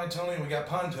bottom line Tony and we got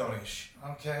pun Tony.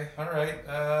 Okay, all right.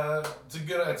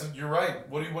 You're right.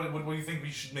 What do you think we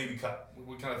should maybe cut?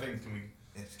 What kind of things can we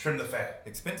trim the fat?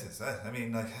 Expenses. I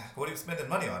mean, like, what are you spending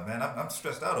money on, man? I'm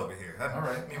stressed out over here. All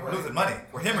right, I mean, all we're right. losing money.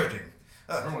 We're hemorrhaging.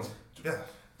 Everyone's Yeah.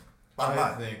 Bottom I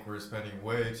line. think we're spending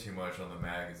way too much on the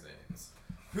magazines.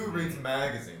 Who reads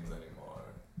magazines anymore?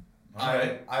 all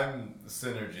right. I'm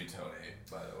Synergy Tony,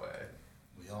 by the way.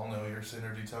 We all know you're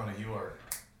Synergy Tony. You are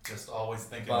just always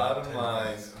thinking Bottom about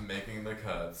line, things. making the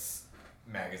cuts.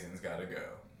 Magazines gotta go.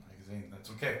 Magazine. That's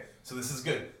okay. So this is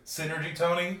good. Synergy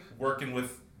Tony working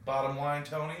with bottom line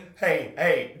Tony.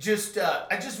 Hey, just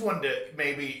I just wanted to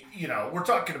maybe, we're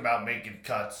talking about making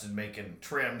cuts and making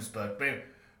trims, but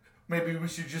maybe we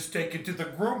should just take it to the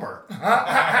groomer,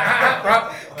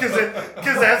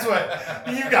 because that's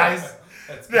what you guys.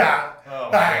 That's good. Yeah. Oh,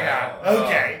 Yeah.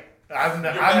 Okay. I'm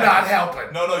You're not back.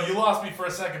 helping. No, you lost me for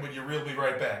a second, but you reeled me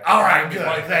right back. All right. Reeled me Good.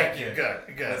 right Thank back you. in. Good.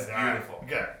 That's All right, beautiful.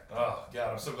 Good. Oh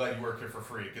God, I'm so glad you work here for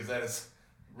free because that is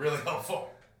really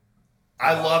helpful.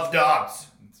 I love dogs,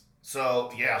 so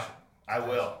yeah, I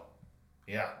will.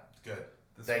 Yeah. Good.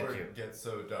 This Thank work you. gets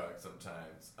so dark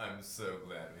sometimes. I'm so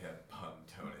glad we have Pun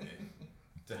Tony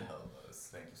to help us.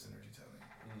 Thank you, Synergy Tony.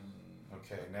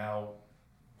 Okay, now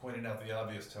pointing out the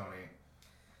obvious, Tony.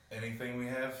 Anything we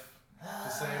have to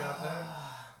say about that?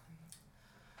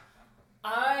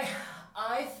 I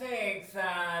think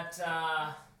that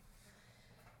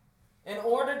in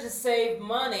order to save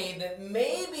money, that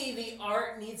maybe the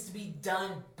art needs to be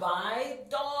done by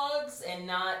dogs and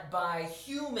not by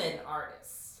human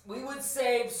artists. We would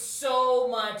save so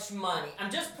much money.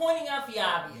 I'm just pointing out the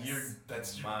obvious.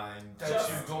 That's your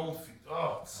Just- gold.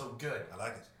 Oh, so good. I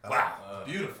like it. Wow,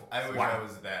 beautiful. I wish Wow. I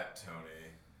was that Tony.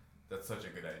 That's such a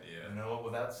good idea. You know what?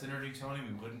 Without synergy, Tony,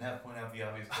 we wouldn't have to point out the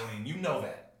obvious, Tony, and you know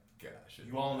that. Gosh.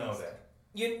 You all know that.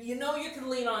 You know you can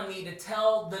lean on me to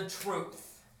tell the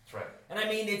truth. That's right. And I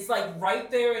mean, it's like right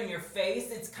there in your face.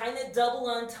 It's kind of double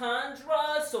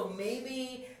entendre, so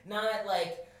maybe not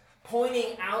like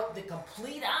pointing out the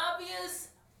complete obvious,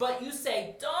 but you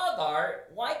say dog art.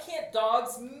 Why can't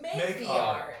dogs make the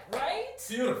art, right?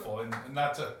 Beautiful, and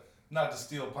not to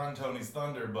steal Pun Tony's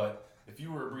thunder, but if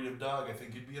you were a breed of dog, I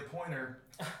think you'd be a pointer.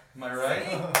 Am I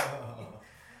right?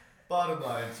 Bottom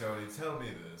line, Tony, tell me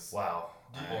this. Wow.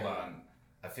 Hold on.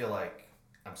 I feel like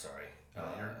I'm sorry. Oh,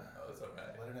 it's okay.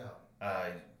 Let it out.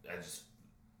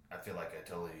 I feel like I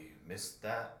totally missed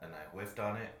that, and I whiffed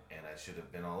on it, and I should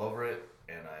have been all over it,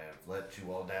 and I have let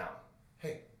you all down.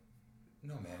 Hey,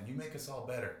 no man, you make us all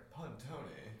better. Pun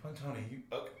Tony. Pun Tony, you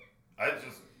Okay. I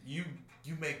just you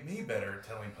make me better at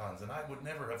telling puns, and I would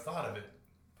never have thought of it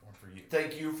for you.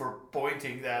 thank you for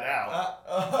pointing that out.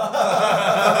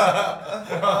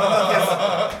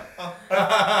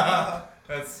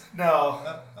 That's No,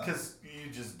 because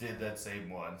you just did that same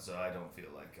one, so I don't feel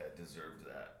like I deserved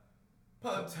that.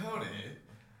 Pun Tony.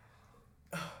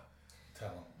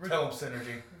 tell him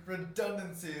synergy.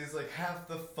 Redundancy is like half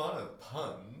the fun of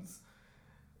puns.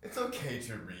 It's okay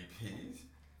to repeat.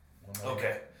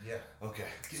 Okay. Yeah. Okay.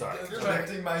 Sorry. You're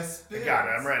affecting my I spirit. got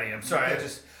it. I'm ready. I'm sorry.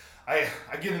 I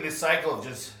get in this cycle of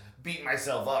just beating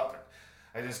myself up.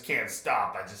 I just can't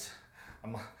stop.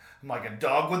 I'm like a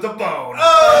dog with a bone.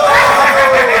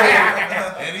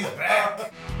 And he's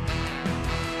back.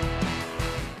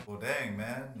 Well, dang,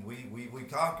 man, we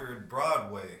conquered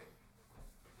Broadway.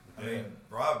 I mean,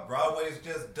 Broadway's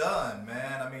just done,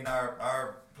 man. I mean,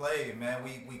 our play, man,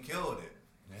 we killed it.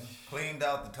 Yeah. Cleaned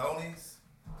out the Tonys.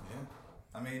 Yeah.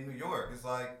 I mean, New York, it's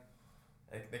like,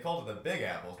 They called it the Big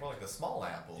Apples, more like the Small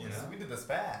Apples. You know? We did this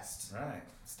fast. Right.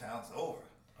 this town's over.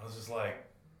 I was just like,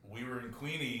 we were in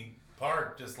Queenie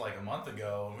Park just like a month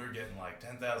ago, and we were getting like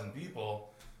 10,000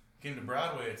 people. Came to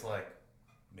Broadway, it's like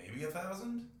maybe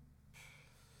 1,000.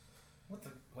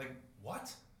 What?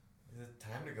 Is it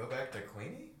time to go back to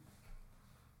Queenie?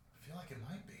 I feel like it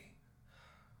might be.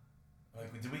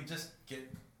 Like, did we just get?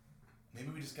 Maybe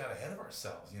we just got ahead of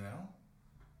ourselves, you know?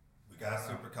 We got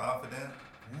super confident,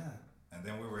 Yeah. and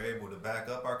then we were able to back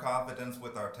up our confidence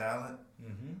with our talent,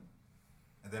 Mm-hmm.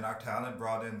 and then our talent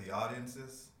brought in the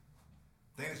audiences.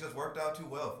 Things just worked out too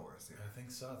well for us here. I think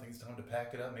so. I think it's time to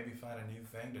pack it up. Maybe find a new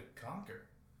thing to conquer.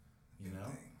 You know?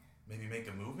 Thing. Maybe make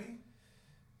a movie.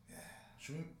 Yeah,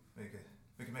 Should we?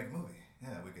 we can make a movie.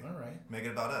 Yeah, we could All right. make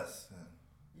it about us,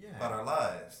 Yeah. about our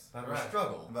lives, About Right. our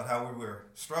struggle. about how we were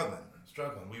struggling.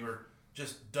 Struggling. We were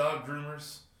just dog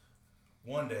groomers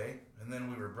one day, and then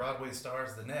we were Broadway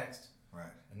stars the next,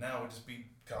 Right. and now we just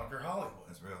conquer Hollywood,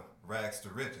 That's real. Rags to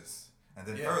riches, and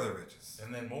then Yeah. further riches.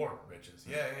 and then more riches.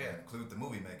 Yeah. And include the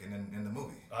movie making in the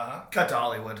movie. Uh huh. Cut to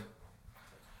Hollywood.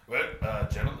 Well,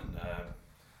 gentlemen,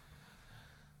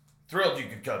 thrilled you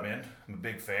could come in. I'm a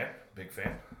big fan.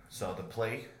 Saw the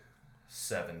play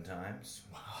 7 times.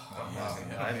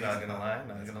 I'm not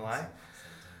gonna lie.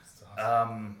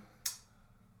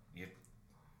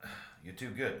 You're too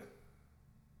good.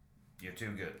 You're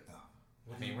too good.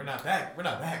 I mean, we're not back.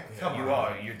 Come You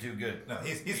are. You're too good. No,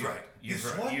 he's right.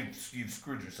 You've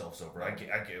screwed yourselves over.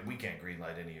 We can't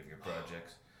greenlight any of your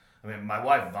projects. I mean, my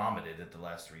wife vomited at the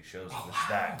last 3 shows. It was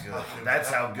that good. That's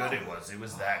how good it was. It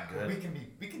was that We good.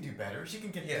 can do better. She can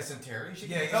get Yeah. dysentery. She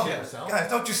Yeah, can yeah, shit yeah. herself. Guys,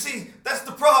 don't you see? That's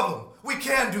the problem. We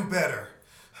can do better.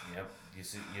 Yep. You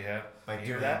see? You have. By You hear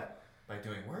doing that? By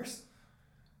doing worse.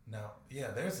 Now, yeah,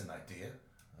 there's an idea.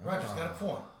 Roger's got a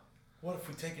point. What if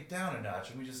we take it down a notch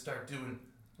and we just start doing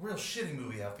a real shitty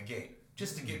movie out the gate,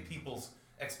 just to get people's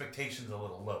expectations a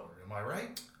little lower? Am I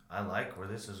right? I like where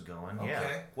this is going. Okay.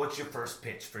 Yeah. What's your first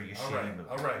pitch for your All shitty right, movie?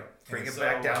 all right. Bring And it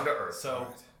back down to earth. So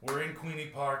we're in Queenie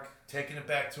Park, taking it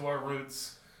back to our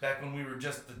roots, back when we were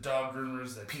just the dog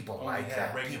groomers that People only like had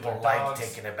that. regular People dogs. like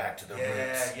taking it back to the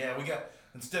Yeah, roots. yeah. We got,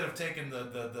 instead of taking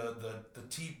the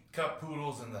teacup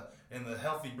poodles and the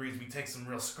healthy breeds, we take some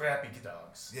real scrappy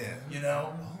dogs. Yeah. You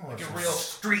know, like a Some real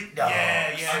street dogs.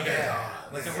 yeah.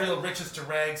 Like a real riches to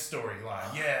rags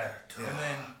storyline. Yeah.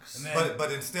 And then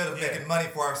But instead of making money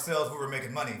for ourselves, we were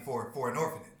making money for an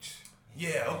orphanage.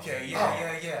 Yeah, okay,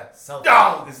 yeah.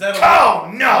 No! Is that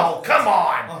no! Come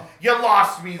on! You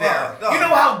lost me there. No. You know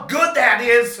how good that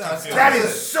is? That is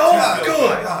so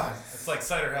good! It's like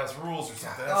Cider House Rules or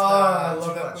something. That's I not love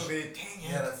too that much. movie. Dang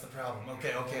it. Yeah, that's the problem.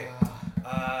 Okay. Okay.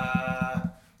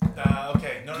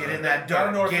 No, Get no, in that not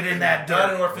an dirt. orphanage. Get in that Not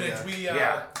an dirt. orphanage. Yeah. We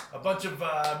Yeah. a bunch of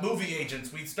movie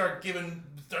agents. We start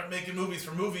making movies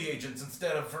for movie agents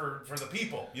instead of for the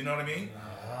people. You know what I mean?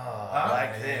 I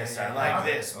like this. I like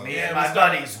this. Me Yeah, and we my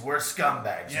start- buddies, we're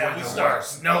scumbags. Yeah, we're we the start-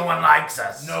 worst. No one likes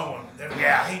us. No one. Everyone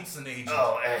Yeah. hates an agent.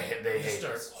 Oh, they We hate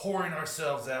start us. whoring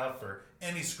ourselves out for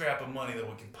any scrap of money that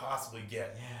we can possibly get.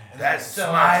 And then we That's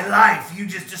sell my it to- life. You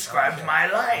just described Okay. my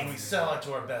And we life. sell it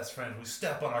to our best friends. We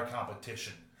step on our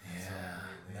competition.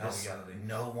 Now we got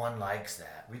No one likes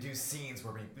that. We do scenes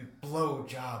where we blow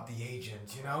job the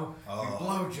agent, you know? Oh. We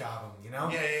blow job him, you know?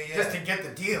 Yeah. Just to get the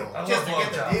deal. I Just to love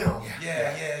get the blowjob. deal.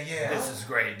 Yeah. This is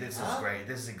great. This is great.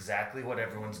 This is exactly what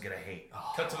everyone's gonna hate.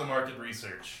 Cut to the market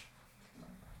research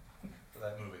for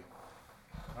that movie.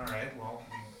 All right. Well,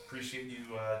 we appreciate you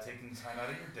taking the time out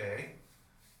of your day.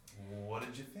 What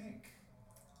did you think?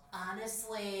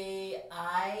 Honestly,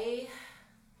 I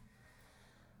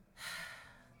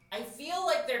feel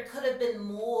like there could have been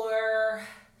more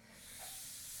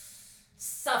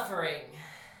suffering.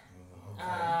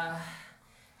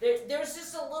 There's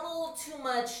just a little too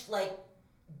much like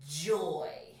joy.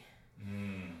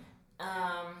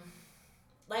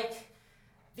 Like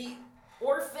the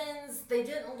orphans, they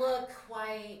didn't look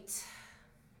quite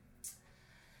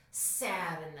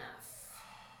sad enough.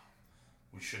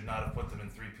 We should not have put them in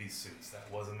three-piece suits.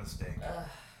 That was a mistake.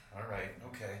 All right.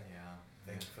 Okay. Yeah.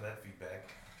 Thank you for that feedback.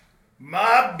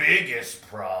 My biggest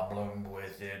problem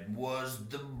with it was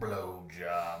the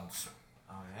blowjobs.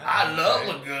 Oh, I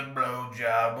love a good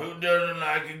blowjob. Who doesn't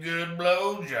like a good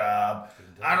blowjob?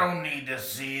 I don't need to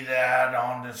see that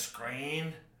on the screen.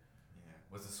 Yeah.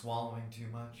 Was the swallowing too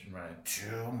much? Right.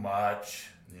 Too much.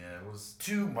 Yeah, it was.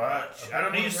 Too much. I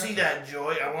don't need to see that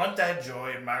joy. I want that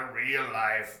joy in my real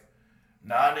life,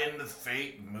 not in the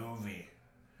fake movie.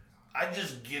 I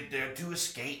just get there to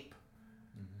escape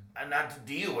and not to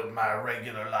deal with my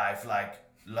regular life like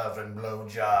love and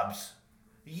blowjobs.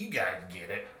 You guys get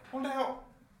it. Well, now,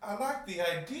 I like the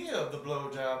idea of the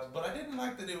blowjobs, but I didn't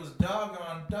like that it was dog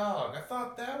on dog. I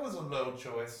thought that was a low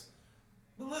choice.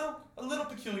 A little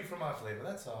peculiar for my flavor,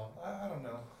 that's all. I don't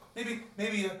know.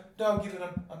 Maybe a dog giving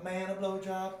a man a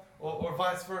blowjob, or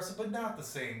vice versa, but not the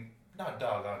same. Not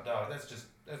dog on dog. That's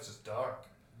just dark.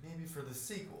 Maybe for the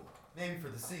sequel.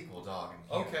 Dog and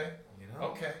Human. Okay. You know?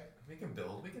 Okay. We can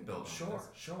build on this.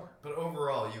 Sure. But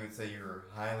overall, you would say you were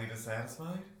highly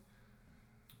dissatisfied?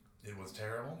 It was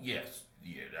terrible. Yes.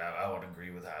 Yeah, I would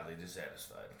agree with highly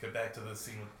dissatisfied. Get back to the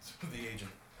scene with the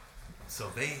agent. So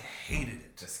they hated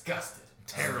it. Disgusted.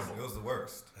 Terrible. It was the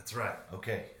worst. That's right.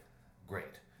 Okay, great.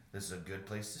 This is a good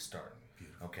place to start.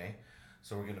 Beautiful. Okay,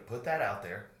 so we're going to put that out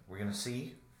there. We're going to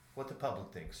see what the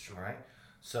public thinks, all right?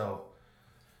 So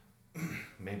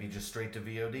maybe just straight to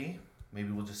VOD. Maybe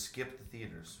we'll just skip the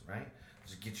theaters, right?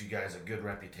 Just get you guys a good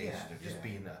reputation of just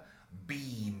being a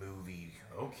B movie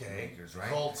makers, right?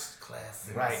 Cult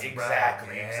classics. Right,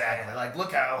 exactly. Like,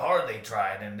 look how hard they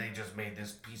tried, and they just made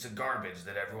this piece of garbage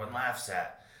that everyone laughs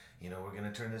at. You know what we're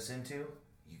going to turn this into?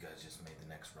 You guys just made the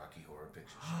next Rocky Horror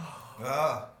Picture Show.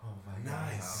 Ah. Oh my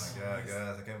Nice. Oh my God,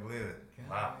 guys, I can't believe it.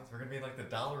 Wow. We're gonna be like the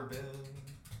dollar bill.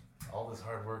 All this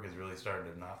hard work is really starting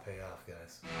to not pay off,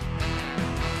 guys.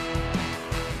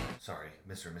 Sorry,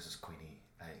 Mr. and Mrs. Queenie.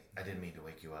 I didn't mean to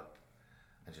wake you up.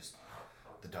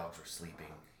 The dogs were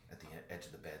sleeping at the edge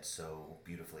of the bed so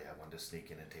beautifully. I wanted to sneak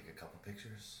in and take a couple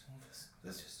pictures.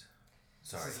 This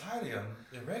Sorry. is highly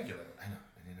irregular. I know.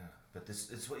 But this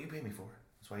is what you pay me for.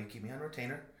 That's why you keep me on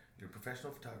retainer. You're a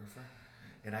professional photographer.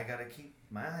 And I gotta keep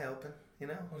my eye open, you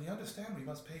know? Well, you understand we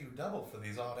must pay you double for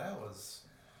these odd hours.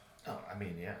 Oh, I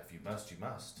mean, yeah, if you must, you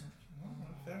must. Well,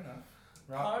 fair enough.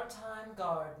 Part-time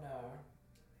gardener.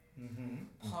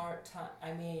 Mm-hmm. Part-time,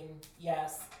 I mean,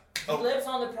 yes. He Oh. lives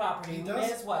on the property, He we does.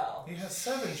 may as well. He has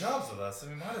 7 jobs with us,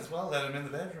 and we might as well let him in the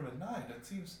bedroom at night. It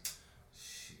seems.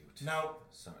 Shoot. Now,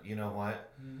 So, you know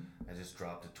what? I just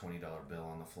dropped a $20 bill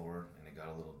on the floor, and it got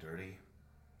a little dirty.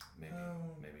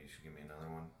 Maybe you should give me another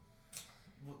one.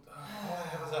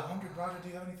 it was 100. Roger, do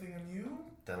you have anything on you?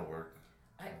 That'll work.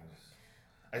 I-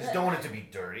 I just don't want it to be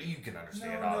dirty. You can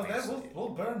understand, No, obviously. we'll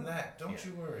burn that. Don't Yeah.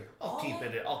 you worry. I'll keep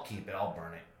it. I'll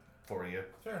burn it for you.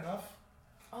 Fair enough.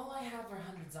 All I have are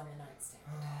hundreds on the nightstand.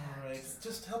 All right,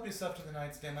 just help yourself to the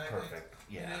nightstand. Perfect.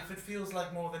 Yeah. If it feels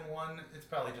like more than one, it's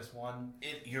probably just one.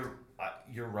 You're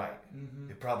right.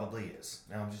 Mm-hmm. It probably is.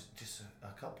 Now just a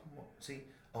couple more. See,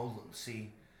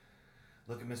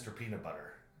 look at Mr. Peanut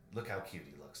Butter. Look how cute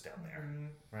he looks down there,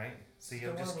 right? See, It's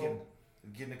I'm just adorable.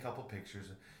 getting a couple pictures.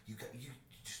 You can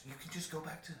just go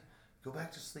back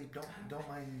to sleep. Don't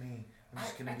mind me. I'm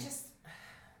just gonna.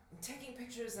 Taking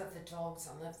pictures of the dogs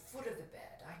on the foot of the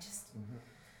bed.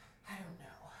 I don't know.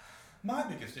 My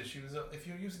biggest issue is if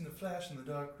you're using the flash in the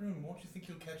dark room, won't you think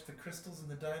you'll catch the crystals and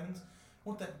the diamonds?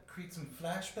 Won't that create some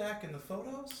flashback in the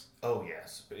photos? Oh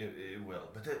yes, it will.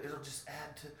 But it'll just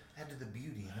add to the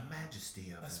beauty and the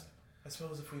majesty of it. I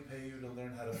suppose if we pay you to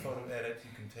learn how to photo edit,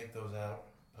 you can take those out.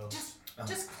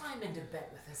 Just climb into bed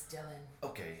with us, Dylan.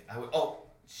 Okay, I would. Oh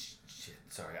shit!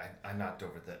 Sorry, I knocked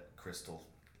over that crystal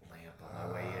lamp on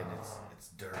my way in. It's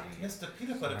dirty. Mr.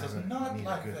 Peanut Butter does I not need a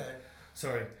like good- that.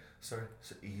 Sorry. So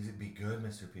easy. Be good,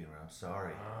 Mr. Peanut Butter. I'm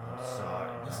sorry.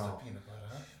 Mr. No. Peanut Butter,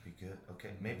 huh? Be good. Okay,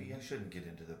 maybe I shouldn't get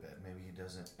into the bed. Maybe he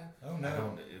doesn't. Oh no.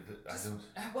 I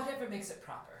don't. Whatever makes it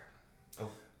proper.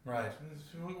 Right.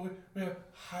 We're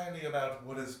highly about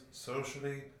what is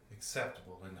socially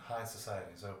acceptable in high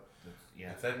society. So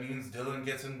Yeah. if that means Dylan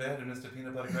gets in bed and Mr.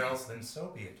 Peanut Butter growls, then so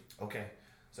be it. Okay.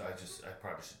 So I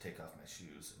probably should take off my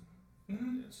shoes and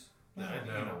Mhm.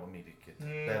 you don't want me to get the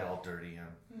bed all dirty.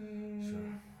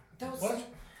 Sure. Those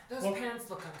Well- pants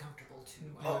look uncomfortable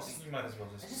too. Yes, you might as well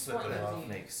I just just slip want it to off. be-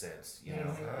 Makes sense. You Yeah.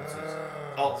 know.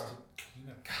 Mr.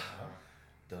 Peanut Butter.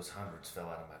 Those hundreds fell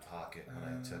out of my pocket when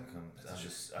I took them. That's I'm a-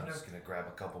 just you know- gonna grab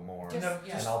a couple more, Just- No,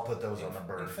 yeah. and I'll put those on in- the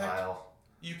burn in fact- pile.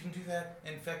 You can do that.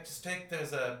 In fact, just take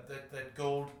that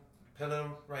gold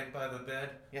pillow right by the bed.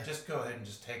 Yeah. Just go ahead and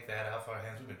just take that off our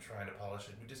hands. We've been trying to polish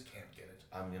it. We just can't get it.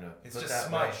 I'm gonna It's put just that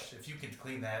smudged. If you could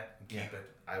clean that and Yeah. keep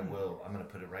it. I will. I'm gonna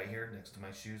put it right here next to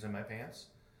my shoes and my pants,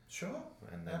 Sure.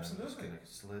 and then I'm Absolutely. just gonna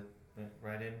slip it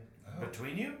right in Oh.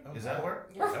 between you. Oh, Is that wow.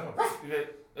 work? No.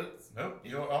 Uh, Nope.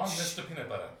 You're on Mr. Peanut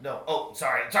Butter. No. Oh,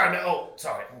 sorry. Sorry. No. Oh,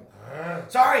 sorry.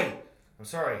 Sorry. I'm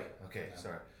sorry. Okay. Yeah.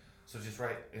 Sorry. So just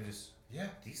right. It just Yeah.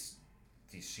 these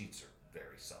sheets are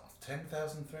very soft.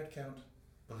 10,000 thread count.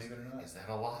 Believe it or not. Is that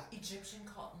a lot? Egyptian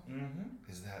cotton.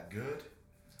 Mm-hmm. Is that good?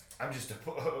 I'm just a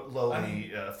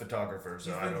lowly photographer, so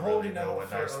You've I been don't really holding know out what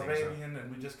for nice things are. Arabian,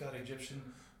 and we just got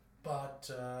Egyptian, but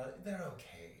they're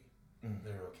okay. Mm.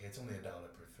 They're okay. It's only $1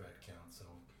 per thread count, so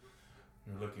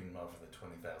you're looking more for the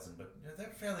 20,000. But they're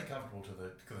fairly comfortable to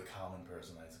the common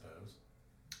person, I suppose.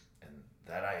 And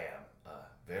that I am a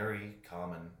very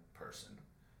common person.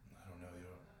 I don't know.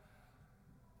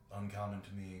 You're uncommon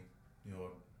to me.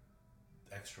 You're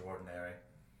extraordinary.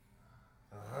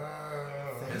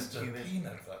 Mr. you.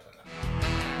 Peanut Butter.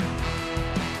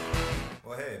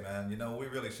 Well, hey, man, we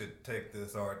really should take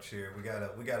this arch here. We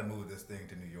gotta move this thing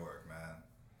to New York, man.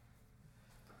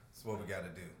 That's what we gotta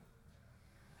do.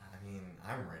 I mean,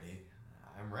 I'm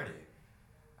ready.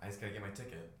 I just gotta get my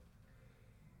ticket.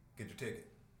 Get your ticket.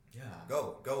 Yeah.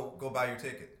 Go buy your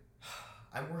ticket.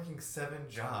 I'm working 7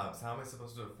 jobs. How am I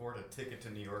supposed to afford a ticket to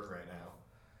New York right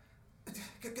now?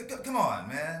 Come on,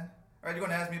 man. All right, you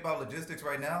gonna ask me about logistics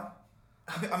right now?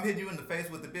 I'm hitting you in the face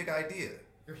with the big idea.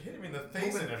 You're hitting me in the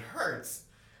face and it hurts.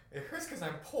 It hurts because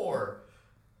I'm poor.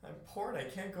 I'm poor and I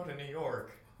can't go to New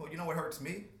York. Well, you know what hurts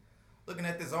me? Looking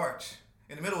at this arch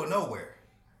in the middle of nowhere.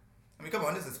 I mean, come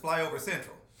on, this is flyover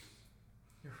central.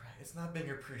 You're right. It's not being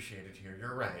appreciated here.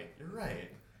 You're right.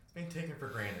 It's being taken for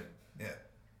granted. Yeah.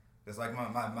 It's like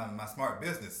my smart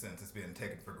business sense is being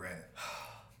taken for granted.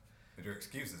 With your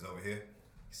excuses over here.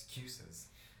 Excuses.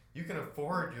 You can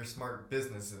afford your smart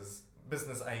business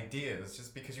ideas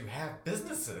just because you have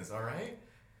businesses, all right?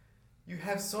 You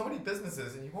have so many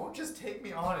businesses and you won't just take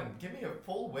me on and give me a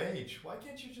full wage. Why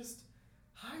can't you just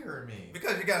hire me?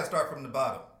 Because you gotta start from the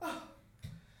bottom.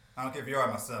 I don't care if you are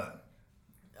my son.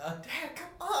 Dad,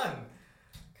 come on.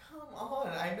 Come on.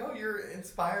 I know you're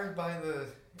inspired by the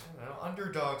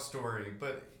underdog story,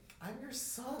 but I'm your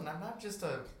son. I'm not just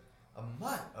a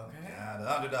mutt, okay?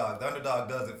 Nah, the underdog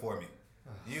does it for me.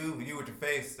 You with your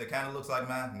face that kind of looks like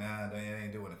mine, nah, it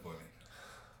ain't doing it for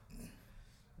me.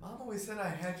 Mom always said I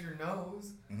had your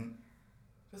nose. Mhm.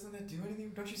 Doesn't that do anything?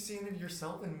 Don't you see anything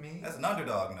yourself in me? That's an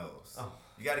underdog nose. Oh.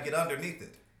 You gotta get underneath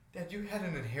it. Dad, you had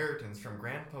an inheritance from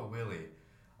Grandpa Willie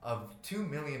of $2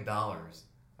 million,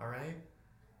 all right?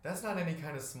 That's not any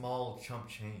kind of small chump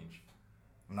change.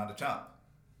 I'm not a chump.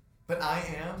 But I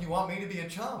am? You want me to be a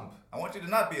chump? I want you to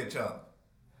not be a chump.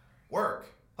 Work.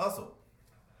 Hustle.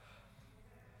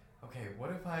 Okay, what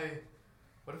if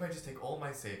I just take all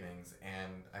my savings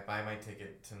and I buy my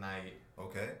ticket tonight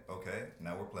Okay.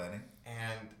 Now we're planning.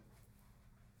 and...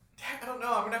 Dad, I don't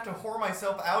know, I'm gonna have to whore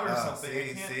myself out or something.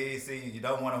 I can't- See, you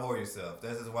don't want to whore yourself.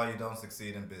 This is why you don't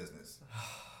succeed in business.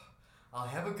 I'll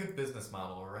have a good business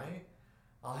model, all right?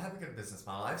 I'll have a good business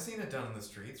model. I've seen it done in the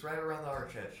streets, right around the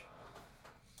arch edge.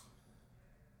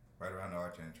 right around the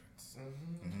arch entrance.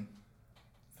 Mm-hmm.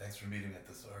 Thanks for meeting at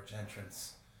this arch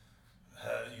entrance.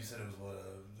 You said it was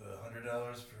what, $100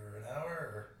 for an hour,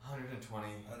 or 120.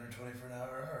 120 for an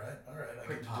hour? All right.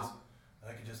 Quick pop.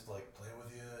 I could just like play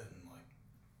with you and like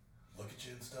look at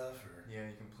you and stuff, or Yeah,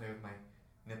 you can play with my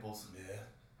nipples. yeah.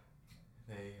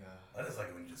 They, I just like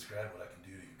it when you describe what I can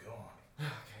do to you. Go on.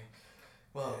 Okay.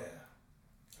 Well,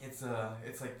 Yeah.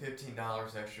 it's like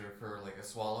 $15 extra for like a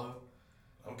swallow.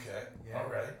 Okay. Yeah. All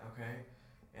right. Okay.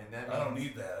 And that I don't means-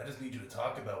 need that. I just need you to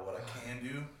talk about what I can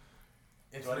do.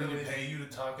 It's Do I need really- to pay you to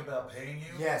talk about paying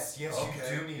you? Yes,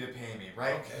 Okay. you do need to pay me,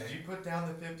 right? Okay. Did you put down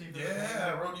the 50 for the Yeah, payment?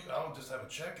 I wrote you. I'll just have a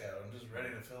check out. I'm just ready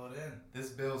to fill it in. This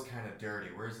bill's kind of dirty.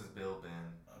 Where's this bill been?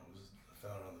 I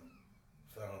found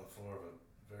it on the floor of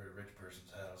a very rich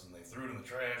person's house, and they threw it in the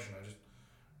trash, and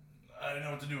I didn't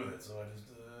know what to do with it, so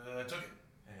I took it.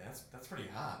 Hey, that's pretty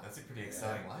hot. That's a pretty Yeah.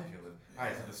 exciting life you live. All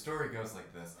right, so the story goes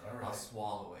like this. All right. I'll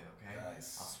swallow it, okay?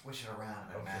 Nice. I'll swish it around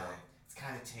in my Okay. mouth. It's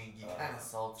kind of tangy, kind of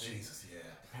salty. Jesus, yeah.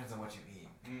 Depends on what you eat.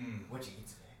 What'd you eat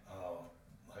today? Oh,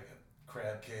 like a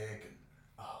crab cake and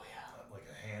Oh yeah, like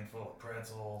a handful of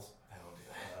pretzels. that'll do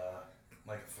it.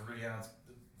 Like a 3-ounce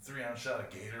shot of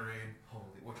Gatorade.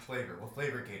 Holy, what flavor? What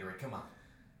flavor Gatorade? Come on.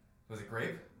 Was it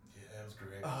grape? Yeah, it was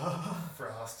great.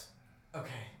 Frost.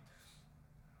 Okay.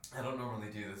 I don't normally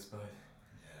do this, but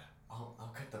Yeah.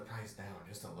 I'll cut the price down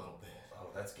just a little bit.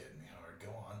 Oh, that's getting me hard.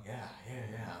 Go on. Yeah.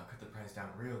 I'll cut the price down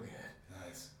real good.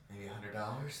 Nice. Maybe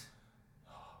 $100.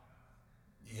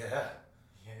 Yeah.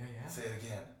 Yeah. Say it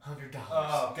again. $100.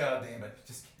 Oh, god damn it.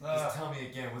 Just tell me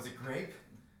again. Was it grape?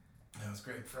 That was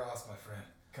great frost, my friend.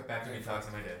 Cut back to me talking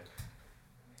to my dad.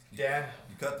 Dad,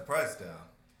 You cut the price down.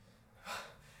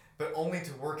 but only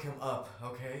to work him up,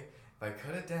 okay? If I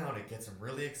cut it down, it gets him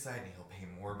really excited. He'll pay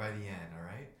more by the end, all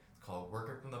right? It's called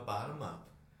working from the bottom up,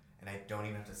 and I don't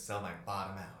even have to sell my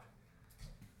bottom out.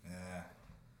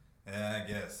 Yeah, I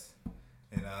guess.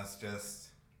 You know, it's just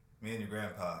me and your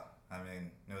grandpa. I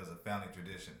mean, it was a family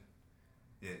tradition.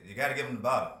 You got to give him the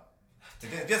bottom.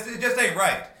 It just ain't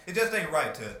right. It just ain't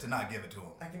right to not give it to him.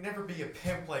 I can never be a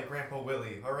pimp like Grandpa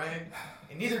Willie, all right?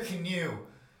 And neither can you.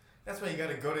 That's why you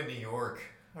gotta go to New York,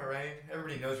 all right?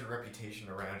 Everybody knows your reputation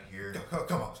around here. Oh,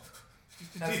 come on.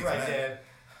 That's Jeez, right, man. Dad.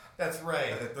 That's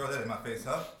right. They throw that in my face,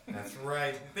 huh? That's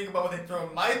right. Think about what they throw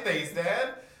in my face,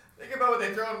 Dad. Think about what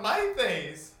they throw in my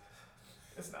face.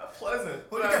 It's not pleasant.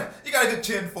 Well, you got a good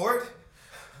chin for it.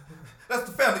 That's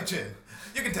the family chin.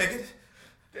 You can take it.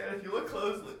 Dad, if you look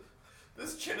closely,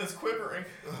 this chin is quivering.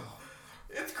 Oh.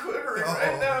 It's quivering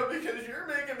right now because you're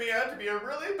making me out to be a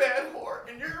really bad whore,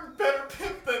 and you're a better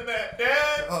pimp than that,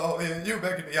 Dad. Oh, yeah, you're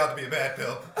making me out to be a bad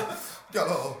pimp.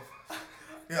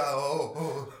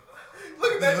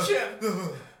 Look at that chin.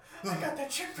 I got that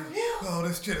chin from you. Oh,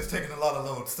 this chin is taking a lot of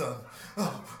loads, son.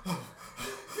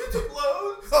 You took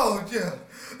loads. Oh, yeah.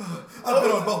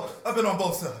 I've been on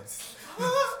both sides.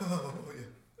 Oh,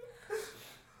 yeah.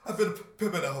 I've been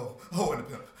pimping a hoe in the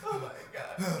pimp. Oh my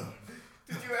God.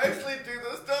 Did you actually do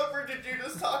this stuff, or did you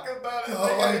just talk about it?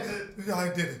 Oh, I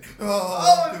did it.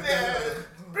 Oh, Dad.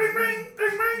 Bring.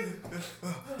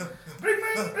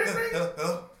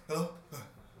 Hello?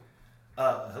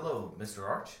 Hello, Mr.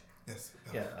 Arch. Yes.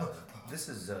 Yeah, this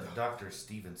is Dr.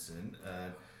 Stevenson.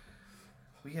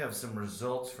 We have some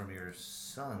results from your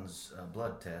son's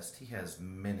blood test. He has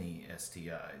many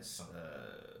STIs.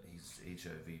 He's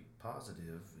HIV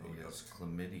positive. He has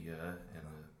chlamydia and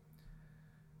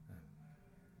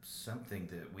something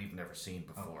that we've never seen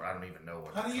before. I don't even know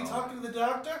what. Honey, you call talking to the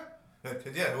doctor?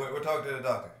 Yeah, we're talking to the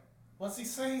doctor. What's he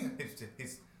saying?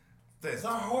 He's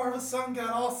Our whore of a son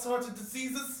got all sorts of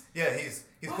diseases? yeah, he's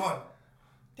going.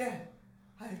 Dad,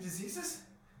 I have diseases?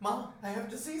 Mom, I have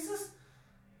diseases?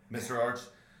 Mr. Arch,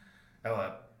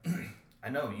 I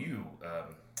know you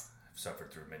have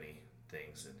suffered through many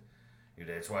things in your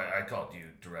day. That's why I called you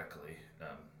directly.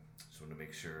 Just wanted to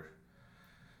make sure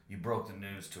you broke the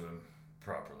news to him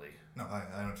properly. No, I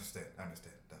understand. I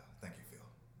understand. Thank you, Phil.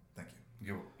 Thank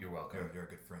you. You're welcome. You're a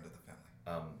good friend of the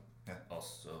family. Yeah.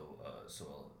 Also, so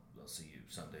I'll see you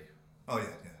Sunday. Oh yeah.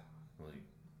 Will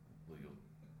you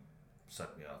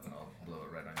suck me off and I'll blow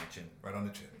it right on your chin? Right on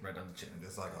the chin. Right on the chin.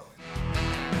 Just like always.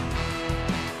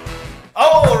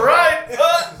 All right,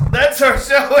 that's our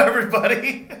show,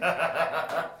 everybody.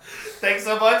 Thanks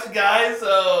so much, guys.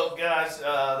 Oh gosh,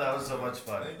 that was so much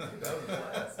fun.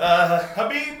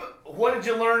 Habib, what did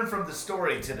you learn from the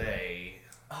story today?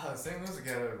 St. Louis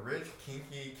got a rich,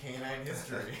 kinky canine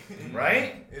history.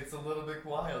 Right? It's a little bit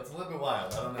wild.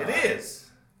 I don't know. It is.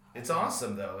 It's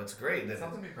awesome, though. It's great. It's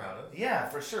something to be proud of. Yeah,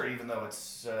 for sure, even though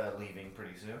it's leaving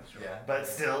pretty soon. Yeah. But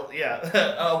still,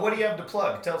 yeah. What do you have to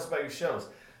plug? Tell us about your shows.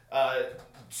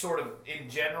 Sort of in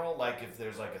general, like if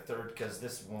there's like a third, because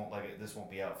this won't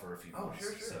be out for a few months.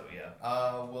 Sure. So yeah.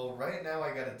 Well, right now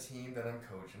I got a team that I'm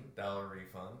coaching, Dollar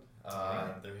Refund.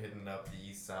 Right. They're hitting up the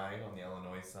east side on the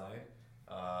Illinois side.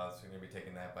 So we're going to be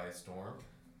taking that by storm.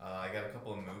 I got a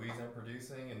couple of movies I'm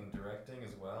producing and directing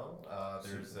as well.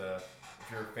 There's if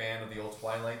you're a fan of the old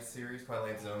Twilight series,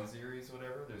 Twilight Zone series,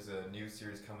 whatever, there's a new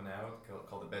series coming out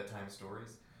called The Bedtime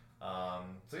Stories.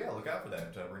 So yeah, look out for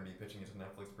that. We're going to be pitching it to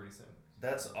Netflix pretty soon.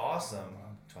 That's awesome.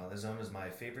 Twilight Zone is my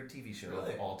favorite TV show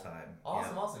Really? of all time.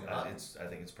 Awesome. I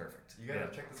think it's perfect. You gotta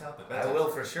check this out. I will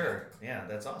for sure. Yeah,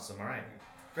 that's awesome. All right,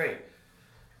 great.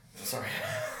 Sorry,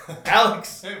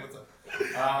 Alex. Hey, what's up?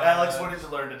 Alex, what did you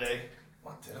learn today?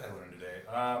 What did I learn today?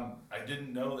 I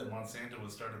didn't know that Monsanto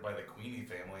was started by the Queenie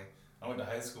family. I went to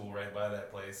high school right by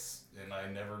that place, and I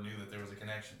never knew that there was a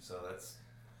connection. So that's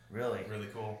Really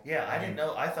cool. Yeah, I didn't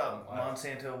know. I thought Wow.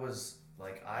 Monsanto was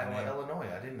like Iowa, Illinois.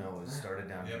 I didn't know it was started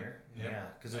down here. Yep. Yeah,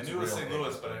 because I knew it was St.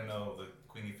 Louis, but I didn't know the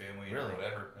Queenie family Really? or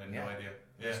whatever. I had no idea.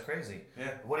 Yeah. It's crazy.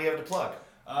 Yeah. What do you have to plug?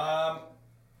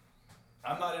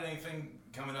 I'm not in anything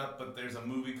coming up, but there's a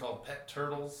movie called Pet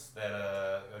Turtles that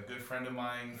a good friend of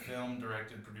mine filmed,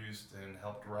 directed, produced, and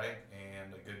helped write,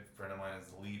 and a good friend of mine is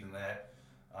the lead in that.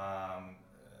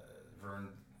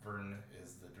 Vern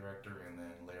is the director, and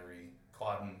then Larry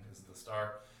Clauden is the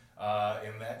star.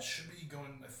 And that should be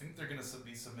going, I think they're going to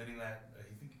be submitting that, I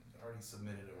think already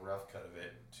submitted a rough cut of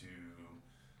it to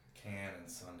Cannes and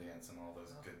Sundance and all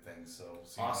those good things, so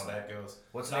see Awesome. how that goes.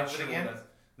 What's the name of it again?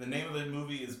 The name of the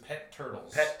movie is Pet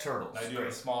Turtles. Pet Turtles. I do have Great.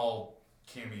 a small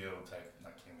cameo type,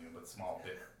 not cameo, but small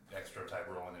bit extra type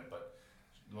role in it, but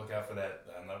look out for that.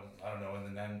 I don't know, in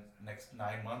the next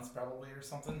 9 months probably or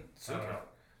something. I don't Super. know.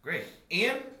 Great.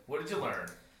 Ian, what did you learn?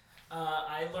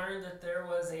 I learned that there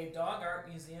was a dog art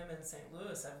museum in St.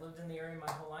 Louis. I've lived in the area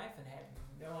my whole life and had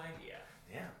no idea.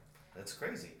 Yeah, that's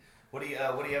crazy. What do you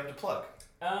have to plug?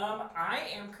 I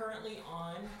am currently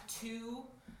on two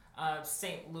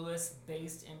St.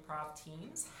 Louis-based improv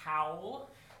teams,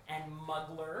 Howl and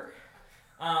Muggler.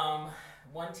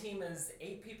 One team is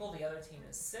 8 people, the other team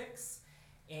is 6,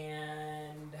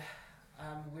 and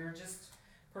we're just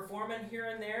performing here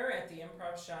and there at the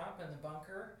improv shop and the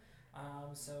bunker.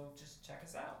 So just check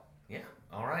us out. Yeah.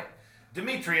 All right.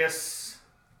 Demetrius,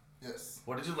 Yes.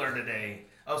 what did you learn today?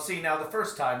 Oh, see, now the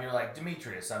first time you're like,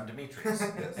 Demetrius, I'm Demetrius.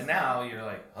 And now you're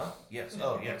like, huh? Yes.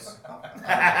 Oh, yes.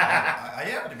 I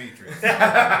am Demetrius.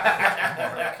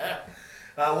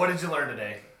 What did you learn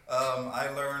today? I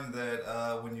learned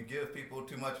that when you give people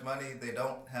too much money, they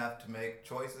don't have to make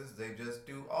choices. They just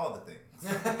do all the things.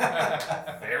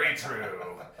 Very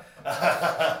true.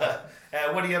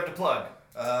 What do you have to plug?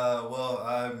 Well,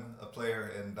 I'm a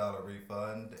player in Dollar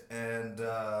Refund, and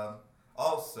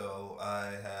also I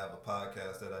have a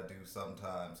podcast that I do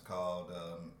sometimes called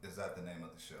Is That the Name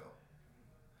of the Show?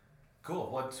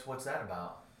 Cool. What's that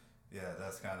about? Yeah,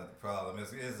 that's kind of the problem.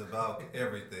 It's about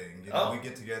everything. You know, Oh. we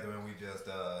get together and we just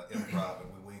improv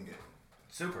and we wing it.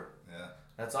 Super. Yeah.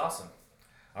 That's awesome.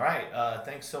 All right.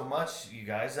 Thanks so much, you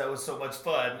guys. That was so much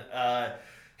fun.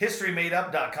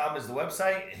 HistoryMadeUp.com is the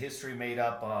website. History Made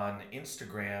Up on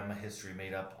Instagram. History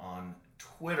Made Up on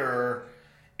Twitter.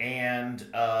 And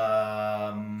what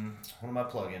am I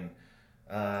plugging?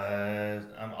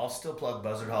 I'll still plug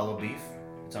Buzzard Hollow Beef.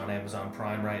 It's on Amazon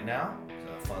Prime right now.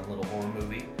 It's a fun little horror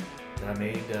movie that I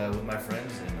made with my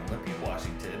friends in Olympia,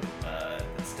 Washington.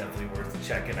 It's definitely worth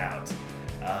checking out.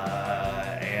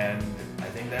 And I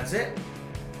think that's it.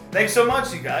 Thanks so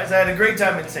much, you guys. I had a great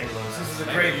time in St. Louis. This is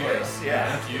a great place.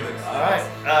 Yeah. Thank you. All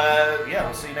right. Yeah,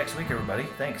 we'll see you next week, everybody.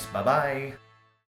 Thanks. Bye-bye.